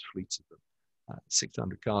buses, fleets of them.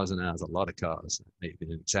 600 cars an hour is a lot of cars. Maybe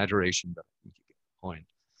an exaggeration, but I think you get the point.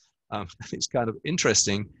 It's kind of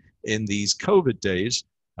interesting in these COVID days,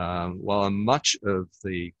 while much of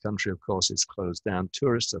the country, of course, is closed down,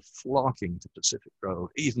 tourists are flocking to Pacific Grove,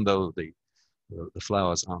 even though the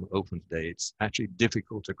flowers aren't open today. It's actually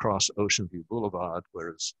difficult to cross Ocean View Boulevard,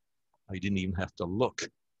 whereas I didn't even have to look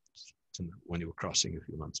when you were crossing a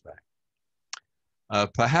few months back.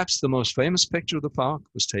 Perhaps the most famous picture of the park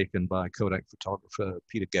was taken by Kodak photographer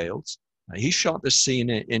Peter Gales. He shot this scene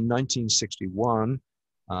in 1961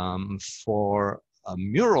 for a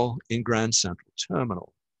mural in Grand Central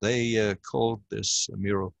Terminal. They called this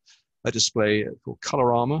mural a display called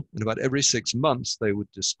Colorama, and about every 6 months they would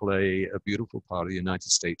display a beautiful part of the United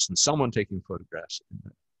States and someone taking photographs in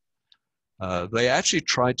there. They actually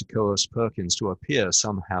tried to coerce Perkins to appear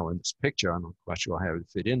somehow in this picture. I'm not quite sure how it would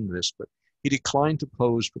fit in this, but he declined to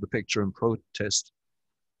pose for the picture in protest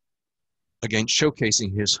against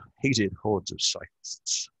showcasing his hated hordes of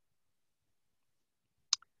cyclists.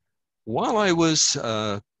 While I was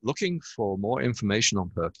looking for more information on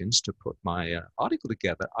Perkins to put my article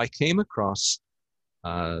together, I came across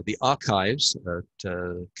the archives at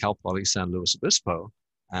Cal Poly San Luis Obispo,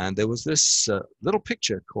 And there was this little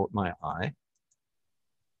picture caught my eye.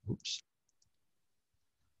 Oops.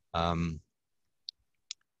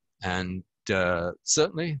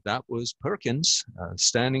 Certainly that was Perkins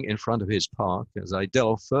standing in front of his park. As I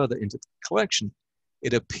delved further into the collection,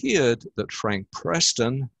 it appeared that Frank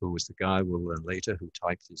Preston, who was the guy we'll learn later who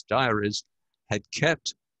typed his diaries, had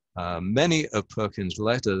kept many of Perkins'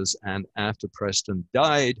 letters, and after Preston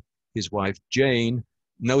died, his wife Jane,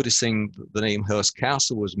 noticing the name Hearst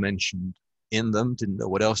Castle was mentioned in them, didn't know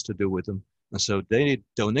what else to do with them, and so they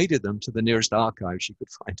donated them to the nearest archive she could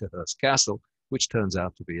find to Hearst Castle, which turns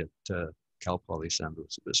out to be at Cal Poly San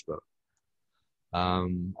Luis Obispo.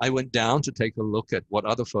 I went down to take a look at what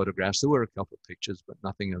other photographs. There were a couple of pictures, but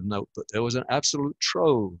nothing of note. But there was an absolute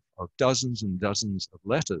trove of dozens and dozens of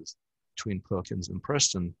letters between Perkins and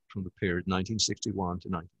Preston from the period 1961 to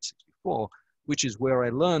 1964, which is where I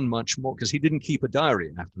learned much more, because he didn't keep a diary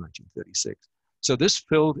after 1936. So this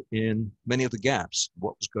filled in many of the gaps,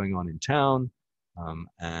 what was going on in town,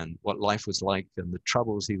 and what life was like, and the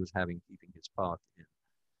troubles he was having keeping his park in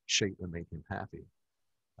shape that made him happy.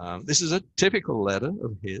 This is a typical letter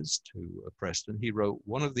of his to Preston. He wrote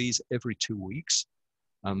one of these every 2 weeks.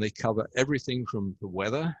 They cover everything from the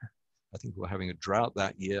weather. I think we're having a drought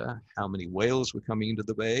that year, how many whales were coming into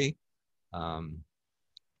the bay,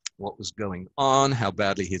 what was going on, how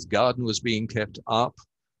badly his garden was being kept up,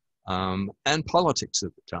 and politics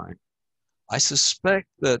at the time. I suspect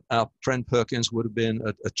that our friend Perkins would have been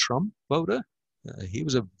a Trump voter. He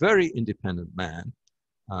was a very independent man.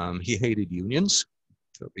 He hated unions,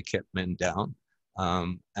 so he kept men down.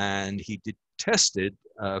 And he detested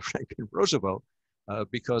Franklin Roosevelt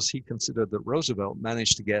because he considered that Roosevelt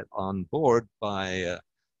managed to get on board by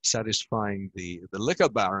satisfying the liquor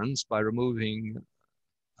barons by removing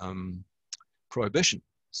prohibition.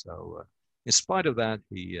 So in spite of that,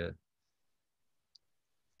 he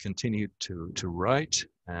continued to write,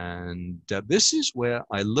 and this is where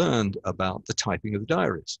I learned about the typing of the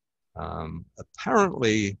diaries.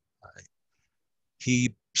 Apparently,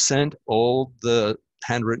 he sent all the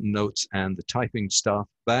handwritten notes and the typing stuff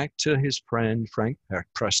back to his friend Frank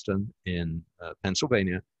Preston in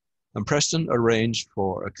Pennsylvania, and Preston arranged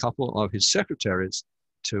for a couple of his secretaries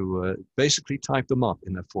to basically type them up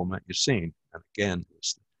in the format you've seen. And again,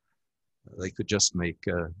 they could just make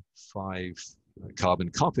 5 carbon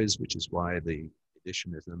copies, which is why the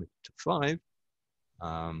edition is limited to 5.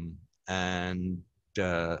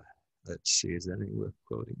 Let's see, is there any worth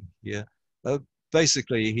quoting here?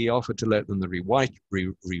 Basically, he offered to let them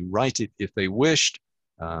rewrite it if they wished,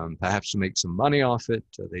 perhaps to make some money off it.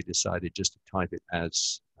 They decided just to type it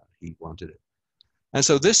as he wanted it. And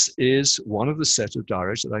so this is one of the set of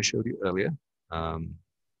diaries that I showed you earlier.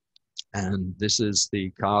 And this is the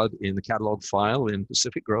card in the catalog file in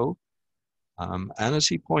Pacific Grove. And as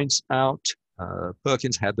he points out,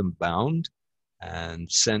 Perkins had them bound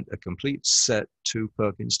and sent a complete set to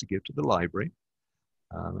Perkins to give to the library.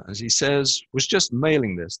 As he says, was just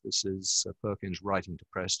mailing this. This is Perkins writing to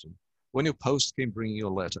Preston. When your post came bringing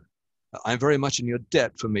your letter, I'm very much in your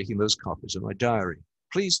debt for making those copies of my diary.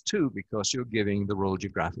 Please too, because you're giving the Royal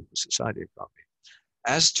Geographical Society a copy.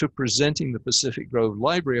 As to presenting the Pacific Grove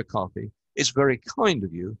Library a copy, it's very kind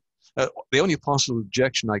of you. The only possible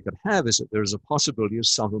objection I could have is that there is a possibility of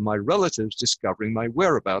some of my relatives discovering my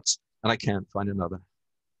whereabouts, and I can't find another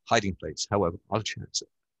hiding place. However, I'll chance it.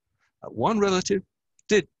 One relative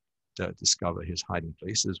did discover his hiding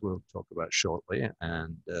place, as we'll talk about shortly,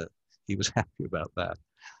 and he was happy about that.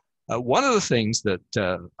 One of the things that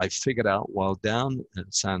I figured out while down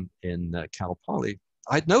in Cal Poly,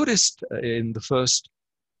 I'd noticed in the first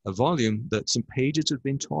volume that some pages had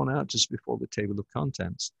been torn out just before the table of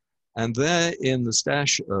contents. And there in the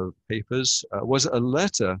stash of papers was a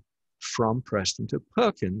letter from Preston to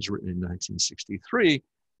Perkins written in 1963,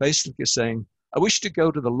 basically saying, I wish to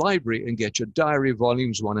go to the library and get your diary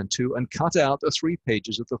volumes 1 and 2 and cut out the 3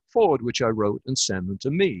 pages of the foreword which I wrote and send them to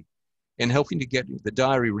me. In helping to get the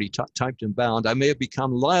diary retyped and bound, I may have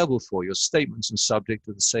become liable for your statements and subject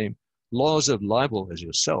to the same laws of libel as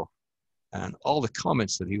yourself. And all the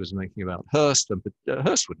comments that he was making about Hearst, and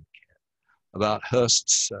Hearst wouldn't care, about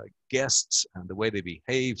Hearst's guests and the way they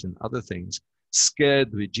behaved and other things,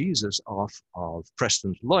 scared the bejesus off of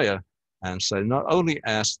Preston's lawyer. And so not only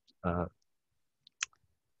asked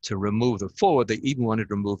to remove the foreword, they even wanted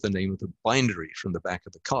to remove the name of the bindery from the back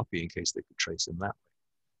of the copy in case they could trace him that way.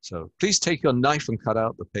 So please take your knife and cut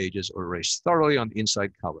out the pages or erase thoroughly on the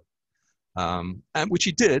inside cover. And which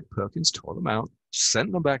he did. Perkins tore them out,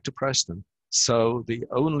 sent them back to Preston. So the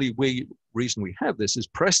only reason we have this is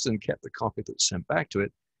Preston kept the copy that was sent back to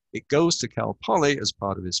it. It goes to Cal Poly as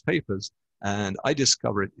part of his papers, And I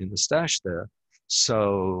discover it in the stash there.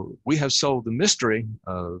 So we have solved the mystery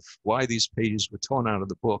of why these pages were torn out of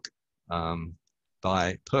the book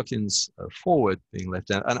by Perkins' forward being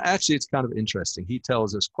left out. And actually, it's kind of interesting. He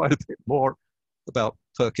tells us quite a bit more about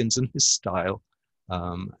Perkins and his style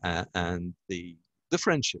and the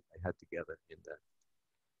friendship they had together in there.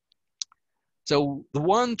 So the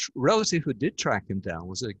one relative who did track him down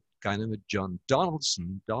was a guy named John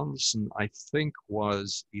Donaldson. Donaldson, I think,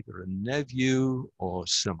 was either a nephew or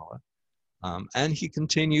similar. And he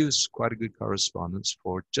continues quite a good correspondence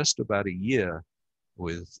for just about a year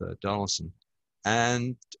with Donaldson,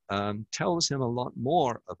 and tells him a lot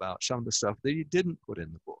more about some of the stuff that he didn't put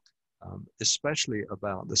in the book, especially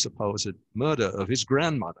about the supposed murder of his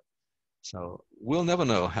grandmother. So we'll never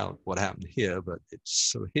know what happened here, but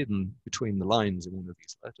it's sort of hidden between the lines in one of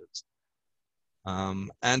these letters.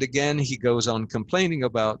 And again, he goes on complaining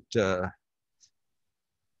about the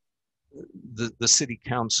city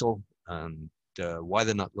council and why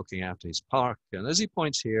they're not looking after his park. And as he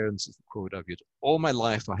points here, and this is the quote I've used, "All my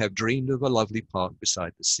life I have dreamed of a lovely park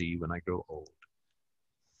beside the sea when I grow old.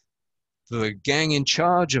 The gang in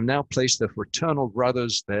charge have now placed their fraternal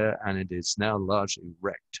brothers there, and it is now largely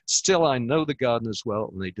wrecked. Still, I know the gardeners well,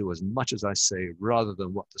 and they do as much as I say, rather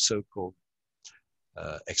than what the so-called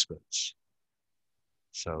experts."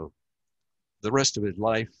 So the rest of his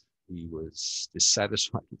life, he was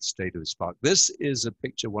dissatisfied with the state of his park. This is a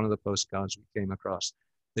picture, one of the postcards we came across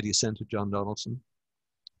that he sent to John Donaldson.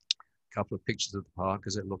 A couple of pictures of the park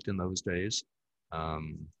as it looked in those days.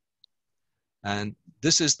 And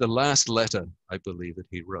this is the last letter, I believe, that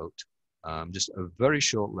he wrote. Just a very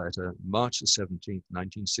short letter, March the 17th,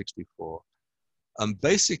 1964.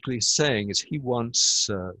 Basically saying is he wants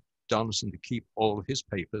Donaldson to keep all of his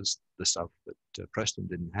papers, the stuff that Preston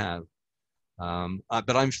didn't have.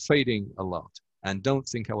 But I'm fading a lot and don't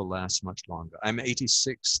think I will last much longer. I'm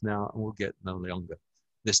 86 now and will get no younger.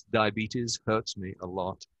 This diabetes hurts me a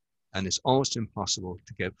lot, and it's almost impossible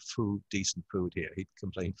to get food, decent food here. He'd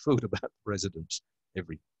complain food about the residents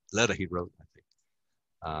every letter he wrote, I think.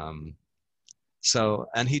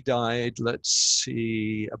 And he died, let's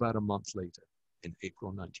see, about a month later in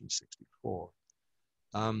April 1964.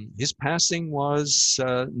 His passing was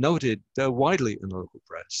noted widely in the local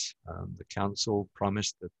press. The council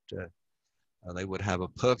promised that they would have a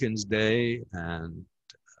Perkins Day and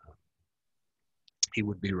he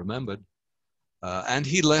would be remembered. And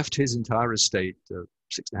he left his entire estate,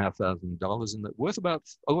 $6,500, and worth about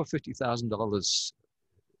over $50,000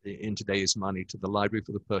 in today's money, to the library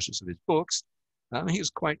for the purchase of his books. He was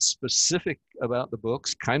quite specific about the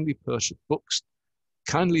books. Kindly purchase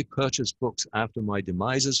books after my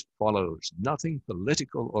demise as follows: nothing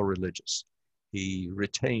political or religious. He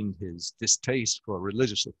retained his distaste for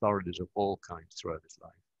religious authorities of all kinds throughout his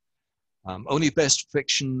life. Only best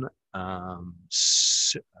fiction,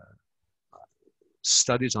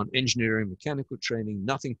 studies on engineering, mechanical training,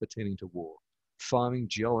 nothing pertaining to war. Farming,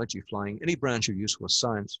 geology, flying, any branch of useful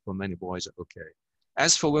science for many boys are okay.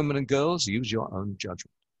 As for women and girls, use your own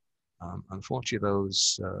judgment. Unfortunately,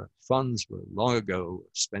 those funds were long ago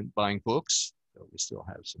spent buying books, though we still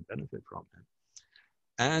have some benefit from them.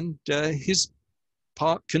 And his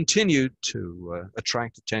park continued to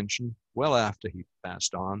attract attention well after he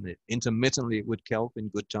passed on. Intermittently, it would kelp in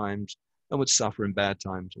good times and would suffer in bad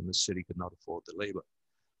times when the city could not afford the labor.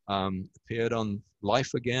 Appeared on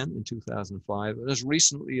Life again in 2005. As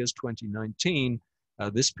recently as 2019,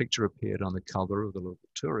 this picture appeared on the cover of the local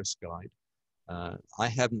tourist guide. I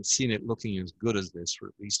haven't seen it looking as good as this for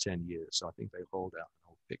at least 10 years, so I think they hold out an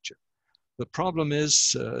old picture. The problem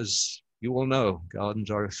is, as you all know, gardens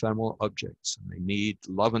are ephemeral objects and they need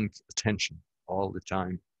love and attention all the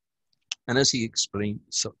time. And as he explained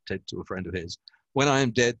to a friend of his, when I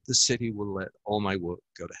am dead, the city will let all my work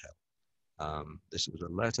go to hell. This was a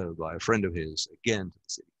letter by a friend of his, again, to the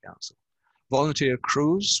city council. Volunteer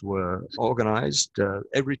crews were organized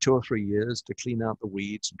every 2 or 3 years to clean out the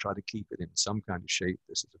weeds and try to keep it in some kind of shape.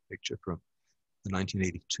 This is a picture from the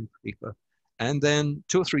 1982 paper. And then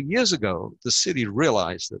 2 or 3 years ago, the city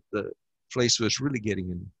realized that the place was really getting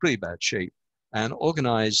in pretty bad shape and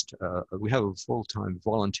organized, we have a full-time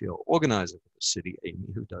volunteer organizer for the city,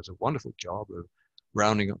 Amy, who does a wonderful job of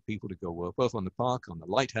rounding up people to go work, both on the park, on the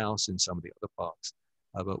lighthouse, and some of the other parks,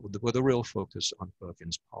 but with a real focus on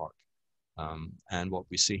Perkins Park. And what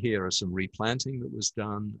we see here are some replanting that was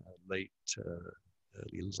done early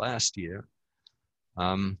last year.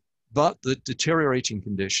 But the deteriorating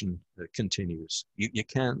condition continues. You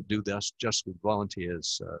can't do this just with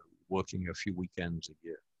volunteers working a few weekends a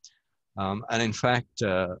year. And in fact,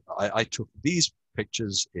 I took these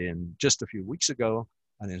pictures in just a few weeks ago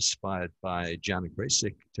and inspired by Janet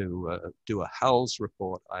Graysick to do a Howells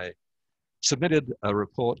report, I submitted a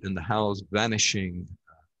report in the Howells Vanishing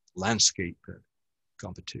Landscape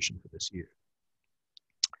competition for this year.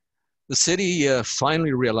 The city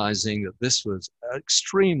finally realizing that this was an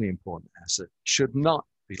extremely important asset, should not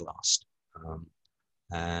be lost,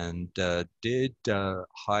 and did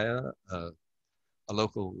hire a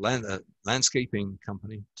local landscaping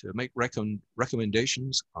company to make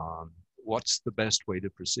recommendations on what's the best way to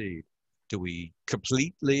proceed. Do we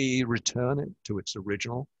completely return it to its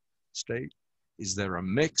original state? Is there a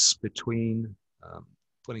mix between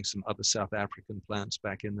putting some other South African plants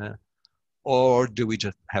back in there? Or do we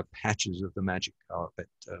just have patches of the magic carpet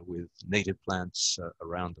with native plants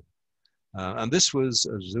around them? And this was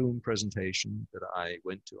a Zoom presentation that I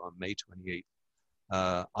went to on May 28th.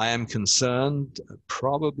 I am concerned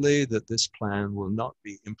probably that this plan will not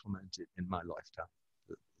be implemented in my lifetime.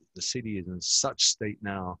 The city is in such state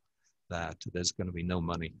now that there's going to be no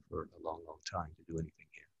money for a long, long time to do anything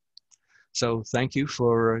here. So thank you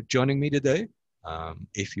for joining me today.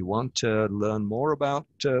 If you want to learn more about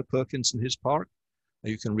Perkins and his park,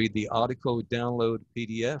 you can read the article, download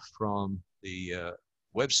PDF from the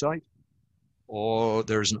website, or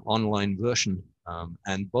there's an online version.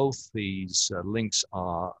 And both these links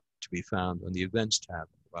are to be found on the events tab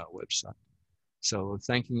of our website. So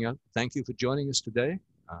thank you for joining us today.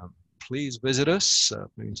 Please visit us,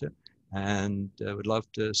 and we'd love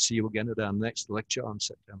to see you again at our next lecture on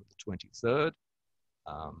September the 23rd.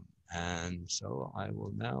 And so I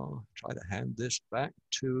will now try to hand this back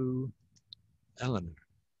to Eleanor.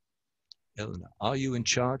 Eleanor, are you in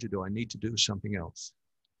charge, or do I need to do something else?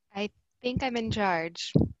 I think I'm in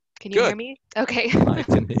charge. Can you hear me? Okay. I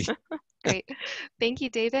can hear you. Great. Thank you,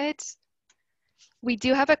 David. We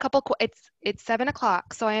do have a couple, it's 7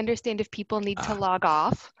 o'clock, so I understand if people need to log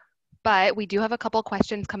off, but we do have a couple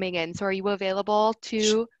questions coming in. So are you available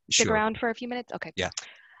to stick around for a few minutes? Okay. Yeah.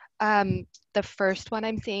 The first one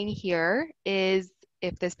I'm seeing here is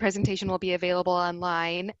if this presentation will be available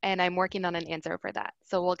online, and I'm working on an answer for that.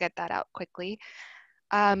 So we'll get that out quickly.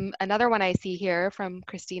 Another one I see here from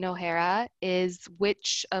Christine O'Hara is,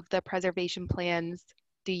 which of the preservation plans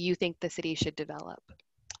do you think the city should develop?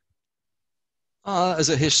 As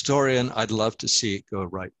a historian, I'd love to see it go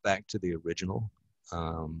right back to the original.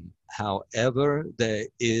 However, there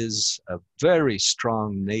is a very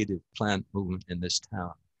strong native plant movement in this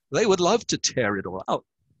town. They would love to tear it all out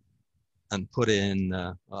and put in.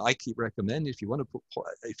 I keep recommending, if you want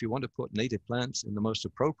to put native plants in, the most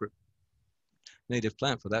appropriate native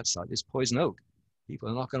plant for that site is poison oak. People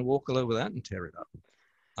are not going to walk all over that and tear it up.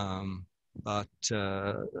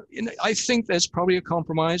 I think there's probably a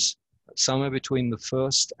compromise somewhere between the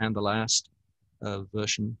first and the last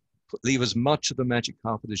version. Leave as much of the magic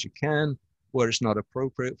carpet as you can. Where it's not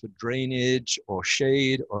appropriate for drainage or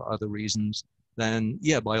shade or other reasons, then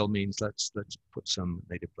yeah, by all means, let's put some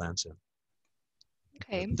native plants in.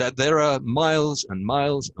 Okay. That there are miles and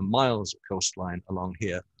miles and miles of coastline along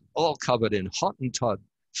here, all covered in Hottentot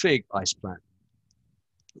fig ice plant.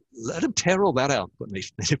 Let them tear all that out, put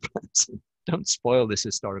native plants in. Don't spoil this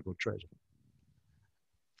historical treasure.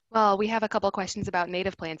 Well, we have a couple questions about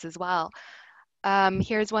native plants as well.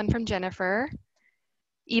 Here's one from Jennifer.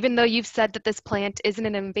 Even though you've said that this plant isn't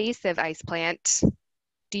an invasive ice plant,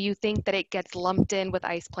 do you think that it gets lumped in with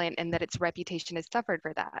ice plant and that its reputation has suffered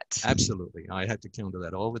for that? Absolutely. I had to counter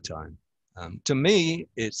that all the time. To me,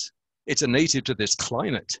 it's a native to this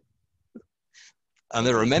climate. And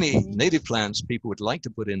there are many native plants people would like to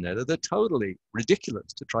put in there that are totally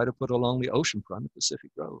ridiculous to try to put along the oceanfront of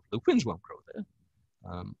Pacific Grove. Lupins won't grow there.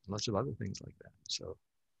 Lots of other things like that. So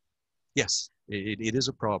yes, it is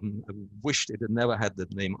a problem. I wished it had never had the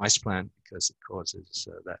name ice plant, because it causes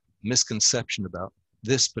that misconception about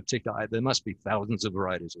this particular. There must be thousands of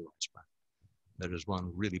varieties of ice plant. There is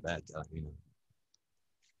one really bad guy, you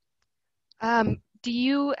know.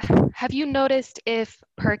 Have you noticed if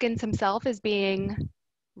Perkins himself is being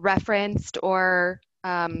referenced, or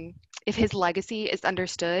if his legacy is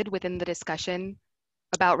understood within the discussion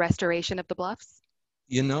about restoration of the bluffs?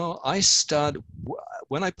 You know,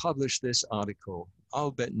 when I published this article,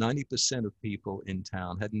 I'll bet 90% of people in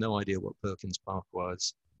town had no idea what Perkins Park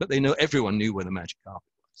was, but everyone knew where the magic carpet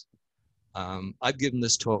was. I've given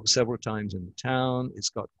this talk several times in the town. It's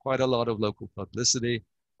got quite a lot of local publicity.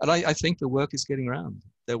 And I think the work is getting around.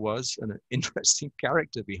 There was an interesting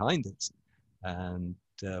character behind it. And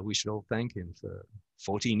we should all thank him for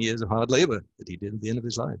 14 years of hard labor that he did at the end of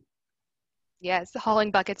his life. Yes,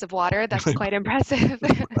 hauling buckets of water. That's quite impressive.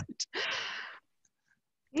 Right.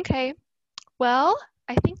 Okay. Well,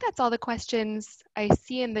 I think that's all the questions I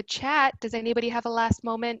see in the chat. Does anybody have a last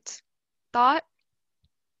moment thought?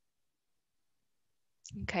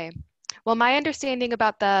 Okay. Well, my understanding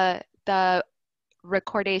about the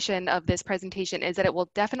recordation of this presentation is that it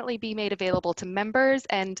will definitely be made available to members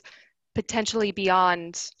and potentially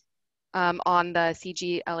beyond on the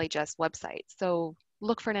CGLHS website. So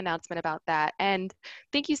look for an announcement about that. And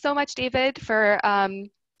thank you so much, David, for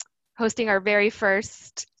hosting our very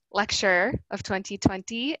first lecture of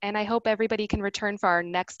 2020. And I hope everybody can return for our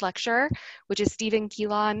next lecture, which is Stephen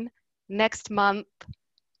Keelan next month.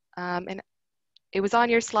 And it was on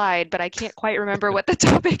your slide, but I can't quite remember what the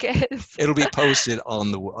topic is. It'll be posted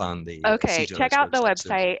on the okay, CGLHS check out the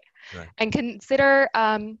website right. and consider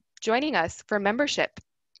joining us for membership.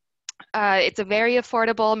 It's a very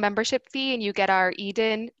affordable membership fee, and you get our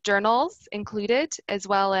Eden journals included, as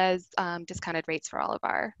well as discounted rates for all of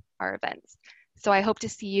our events. So I hope to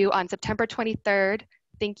see you on September 23rd.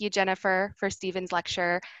 Thank you, Jennifer, for Stephen's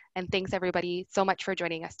lecture, and thanks everybody so much for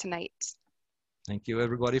joining us tonight. Thank you,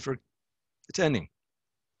 everybody, for attending.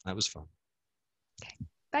 That was fun. Okay.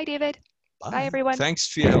 Bye, David. Bye. Bye, everyone. Thanks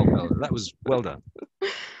for your help, Ellen. That was well done.